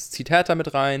es zieht Hertha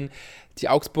mit rein. Die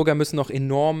Augsburger müssen noch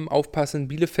enorm aufpassen.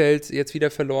 Bielefeld jetzt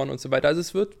wieder verloren und so weiter. Also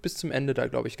es wird bis zum Ende da,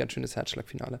 glaube ich, ganz schönes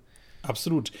Herzschlagfinale.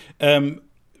 Absolut.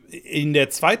 In der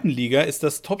zweiten Liga ist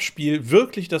das Topspiel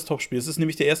wirklich das Topspiel. Es ist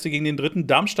nämlich der erste gegen den dritten,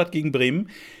 Darmstadt gegen Bremen.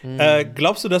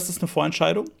 Glaubst du, das ist eine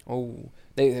Vorentscheidung? Oh,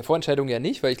 nee, Vorentscheidung ja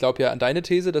nicht, weil ich glaube ja an deine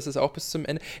These, dass es auch bis zum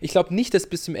Ende. Ich glaube nicht, dass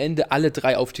bis zum Ende alle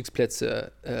 3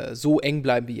 Aufstiegsplätze so eng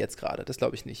bleiben wie jetzt gerade. Das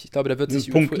glaube ich nicht. Ich glaube, da wird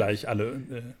sich punktgleich alle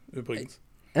übrigens.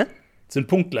 Sind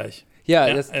punktgleich.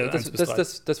 Ja, das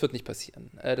wird nicht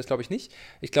passieren. Das glaube ich nicht.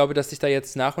 Ich glaube, dass sich da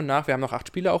jetzt nach und nach, wir haben noch 8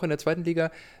 Spiele auch in der zweiten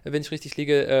Liga, wenn ich richtig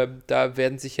liege, da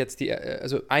werden sich jetzt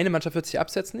also eine Mannschaft wird sich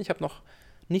absetzen. Ich habe noch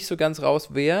nicht so ganz raus,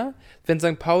 wer. Wenn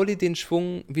St. Pauli den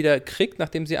Schwung wieder kriegt,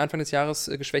 nachdem sie Anfang des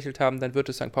Jahres geschwächelt haben, dann wird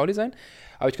es St. Pauli sein.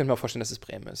 Aber ich könnte mir auch vorstellen, dass es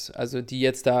Bremen ist. Also die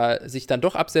jetzt da sich dann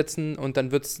doch absetzen und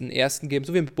dann wird es einen ersten geben,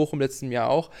 so wie mit Bochum letzten Jahr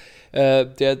auch,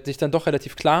 der sich dann doch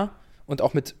relativ klar und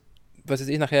auch mit, was weiß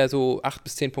ich, nachher so 8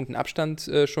 bis 10 Punkten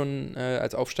Abstand schon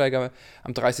als Aufsteiger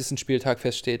am 30. Spieltag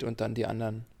feststeht und dann die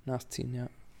anderen nachziehen, ja.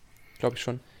 Glaube ich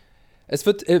schon. Es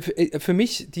wird für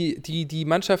mich die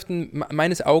Mannschaften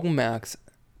meines Augenmerks,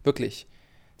 wirklich,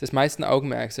 des meisten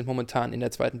Augenmerks sind momentan in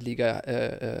der zweiten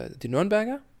Liga die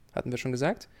Nürnberger, hatten wir schon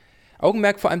gesagt.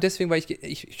 Augenmerk vor allem deswegen, weil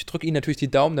ich drücke ihnen natürlich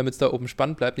die Daumen, damit es da oben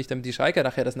spannend bleibt, nicht damit die Schalker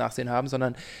nachher das Nachsehen haben,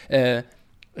 sondern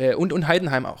und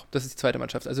Heidenheim auch, das ist die zweite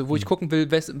Mannschaft. Also wo ich gucken will,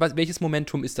 welches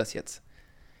Momentum ist das jetzt?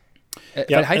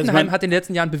 Weil Heidenheim hat in den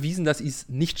letzten Jahren bewiesen, dass sie es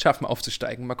nicht schaffen,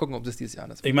 aufzusteigen. Mal gucken, ob das dieses Jahr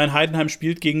ist. Ich meine, Heidenheim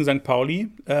spielt gegen St. Pauli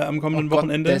am kommenden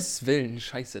Wochenende. Gottes Willen,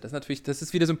 scheiße. Das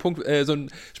ist wieder so ein Punkt, so ein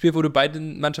Spiel, wo du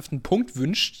beiden Mannschaften einen Punkt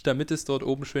wünschst, damit es dort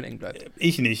oben schön eng bleibt.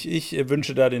 Ich nicht. Ich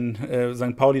wünsche da den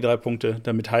St. Pauli 3 Punkte,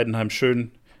 damit Heidenheim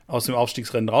schön aus dem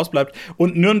Aufstiegsrennen rausbleibt.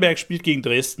 Und Nürnberg spielt gegen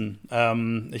Dresden.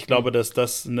 Ich glaube, dass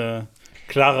das eine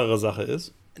klarere Sache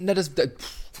ist. Na,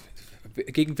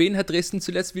 gegen wen hat Dresden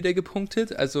zuletzt wieder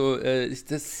gepunktet? Also,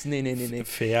 nee.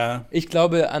 Fair. Ich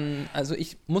glaube also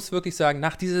ich muss wirklich sagen,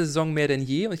 nach dieser Saison mehr denn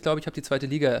je, und ich glaube, ich habe die zweite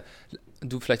Liga,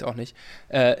 du vielleicht auch nicht,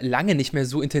 lange nicht mehr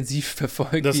so intensiv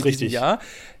verfolgt das wie in diesem Jahr.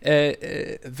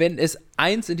 Wenn es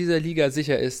eins in dieser Liga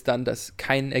sicher ist, dann, dass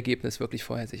kein Ergebnis wirklich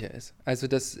vorher sicher ist. Also,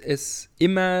 dass es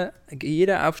immer,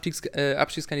 jeder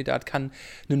Abstiegskandidat kann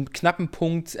einen knappen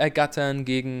Punkt ergattern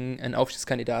gegen einen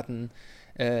Aufstiegskandidaten.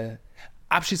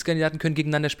 Abschiedskandidaten können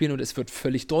gegeneinander spielen und es wird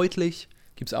völlig deutlich,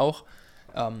 gibt es auch,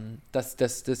 dass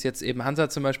jetzt eben Hansa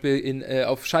zum Beispiel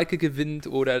auf Schalke gewinnt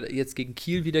oder jetzt gegen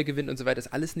Kiel wieder gewinnt und so weiter,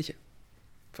 ist alles nicht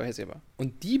vorhersehbar.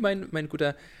 Und die, mein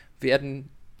Guter, werden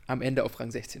am Ende auf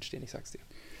Rang 16 stehen, ich sag's dir.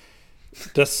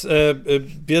 Das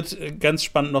wird ganz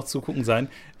spannend noch zu gucken sein.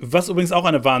 Was übrigens auch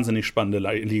eine wahnsinnig spannende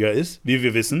Liga ist, wie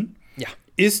wir wissen,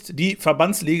 ist die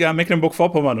Verbandsliga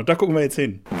Mecklenburg-Vorpommern. Und da gucken wir jetzt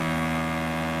hin.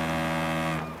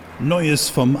 Neues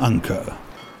vom Anker.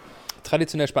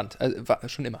 Traditionell spannend, also war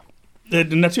schon immer.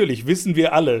 Natürlich, wissen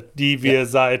wir alle, die wir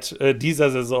seit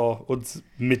dieser Saison uns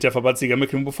mit der Verbandsliga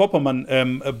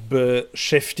Mecklenburg-Vorpommern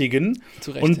beschäftigen. Zu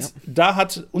Recht, und da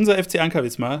hat unser FC Anker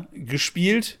Wismar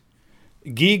gespielt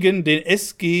gegen den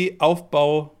SG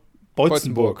Aufbau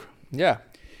Beutzenburg. Ja.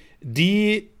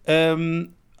 Die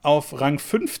auf Rang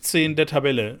 15 der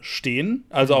Tabelle stehen,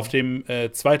 also auf dem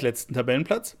zweitletzten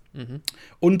Tabellenplatz,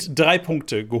 und 3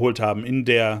 Punkte geholt haben in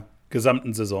der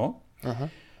gesamten Saison. Aha.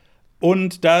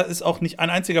 Und da ist auch nicht ein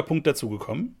einziger Punkt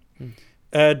dazugekommen.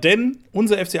 Denn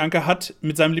unser FC Anker hat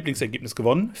mit seinem Lieblingsergebnis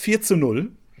gewonnen, 4:0.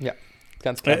 Ja,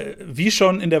 ganz klar. Wie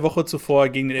schon in der Woche zuvor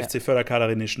gegen den FC Förderkader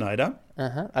René Schneider.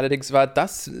 Aha. Allerdings war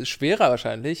das schwerer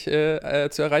wahrscheinlich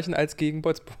zu erreichen als gegen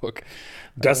Beutzenburg.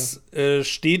 Das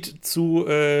steht zu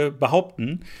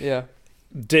behaupten. Ja.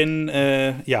 Denn,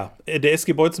 der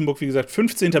SG Beutzenburg, wie gesagt,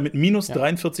 15. mit minus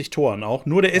 43 Toren auch.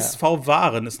 Nur der SV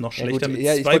Waren ist noch schlechter mit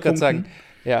 2 Punkten. Sagen,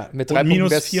 mit 3 und minus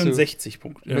Punkten 64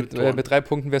 Punkte. Mit 3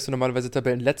 Punkten wärst du normalerweise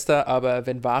Tabellenletzter, aber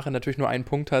wenn Waren natürlich nur 1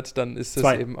 Punkt hat, dann ist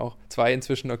es eben auch 2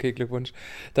 inzwischen, okay, Glückwunsch.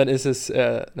 Dann ist es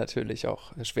natürlich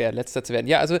auch schwer, Letzter zu werden.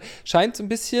 Ja, also scheint so ein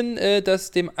bisschen,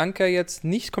 dass dem Anker jetzt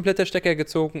nicht komplett der Stecker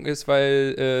gezogen ist,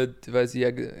 weil sie ja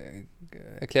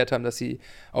erklärt haben, dass sie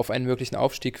auf einen möglichen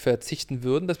Aufstieg verzichten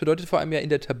würden. Das bedeutet vor allem ja in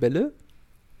der Tabelle.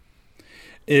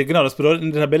 Genau, das bedeutet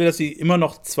in der Tabelle, dass sie immer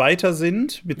noch Zweiter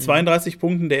sind mit 32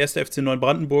 Punkten. Der erste FC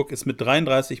Neubrandenburg ist mit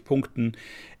 33 Punkten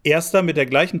Erster mit der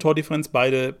gleichen Tordifferenz,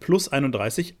 beide plus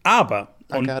 31. Aber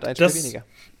Anker hat ein Spiel weniger.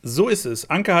 So ist es.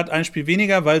 Anker hat ein Spiel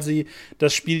weniger, weil sie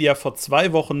das Spiel ja vor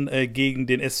 2 Wochen gegen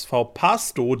den SV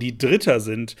Pasto, die Dritter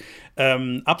sind,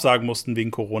 absagen mussten wegen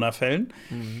Corona-Fällen.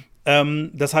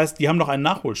 Das heißt, die haben noch ein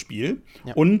Nachholspiel.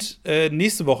 Ja. Und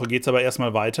nächste Woche geht es aber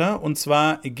erstmal weiter. Und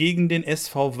zwar gegen den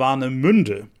SV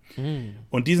Warnemünde.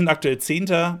 Und die sind aktuell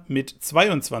 10. mit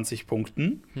 22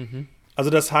 Punkten. Also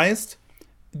das heißt,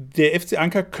 der FC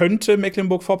Anker könnte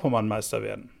Mecklenburg-Vorpommern Meister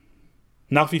werden.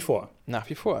 Nach wie vor. Nach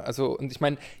wie vor. Also, und ich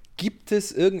meine, gibt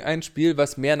es irgendein Spiel,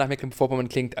 was mehr nach Mecklenburg-Vorpommern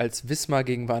klingt als Wismar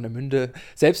gegen Warnemünde?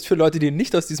 Selbst für Leute, die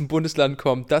nicht aus diesem Bundesland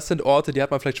kommen, das sind Orte, die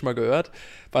hat man vielleicht schon mal gehört.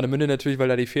 Warnemünde natürlich, weil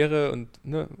da die Fähre und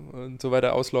so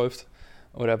weiter ausläuft.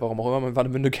 Oder warum auch immer man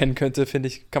Warnemünde kennen könnte, finde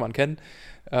ich, kann man kennen.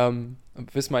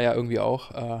 Wismar ja irgendwie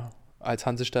auch als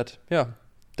Hansestadt. Ja,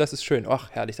 das ist schön.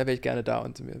 Ach, herrlich, da wäre ich gerne da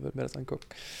und würde mir das angucken.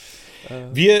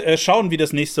 Wir schauen, wie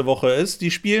das nächste Woche ist.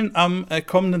 Die spielen am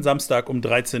kommenden Samstag um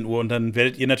 13 Uhr und dann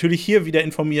werdet ihr natürlich hier wieder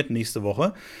informiert nächste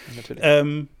Woche. Natürlich.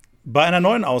 Bei einer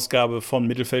neuen Ausgabe von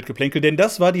Mittelfeldgeplänkel, denn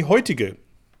das war die heutige.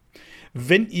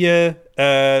 Wenn ihr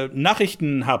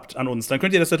Nachrichten habt an uns, dann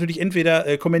könnt ihr das natürlich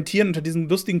entweder kommentieren unter diesen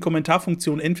lustigen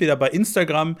Kommentarfunktionen, entweder bei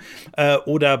Instagram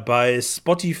oder bei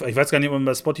Spotify. Ich weiß gar nicht, ob man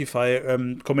bei Spotify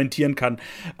kommentieren kann,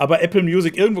 aber Apple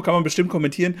Music, irgendwo kann man bestimmt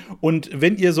kommentieren. Und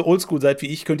wenn ihr so oldschool seid wie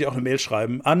ich, könnt ihr auch eine Mail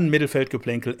schreiben an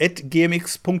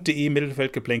mittelfeldgeplänkel@gmx.de,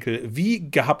 Mittelfeldgeplänkel wie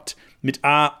gehabt mit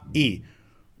AE.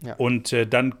 Ja. Und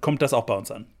dann kommt das auch bei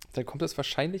uns an. Dann kommt das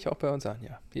wahrscheinlich auch bei uns an,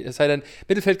 ja. Es sei denn,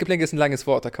 Mittelfeldgeplänkel ist ein langes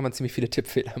Wort, da kann man ziemlich viele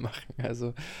Tippfehler machen.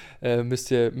 Also müsst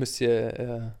ihr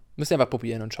einfach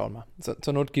probieren und schauen mal.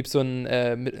 Zur Not gibt es so ein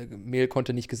Mail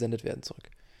konnte nicht gesendet werden zurück.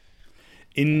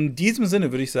 In diesem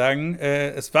Sinne würde ich sagen,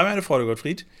 es war mir eine Freude,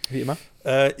 Gottfried. Wie immer.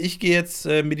 Ich gehe jetzt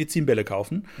Medizinbälle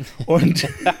kaufen und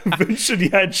wünsche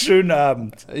dir einen schönen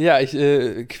Abend. Ja, ich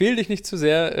quäl dich nicht zu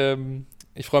sehr.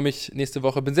 Ich freue mich nächste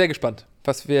Woche, bin sehr gespannt,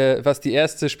 was die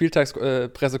erste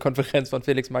Spieltagspressekonferenz von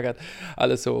Felix Magath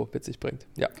alles so mit sich bringt.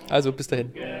 Ja, also bis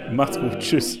dahin. Macht's gut,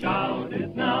 tschüss.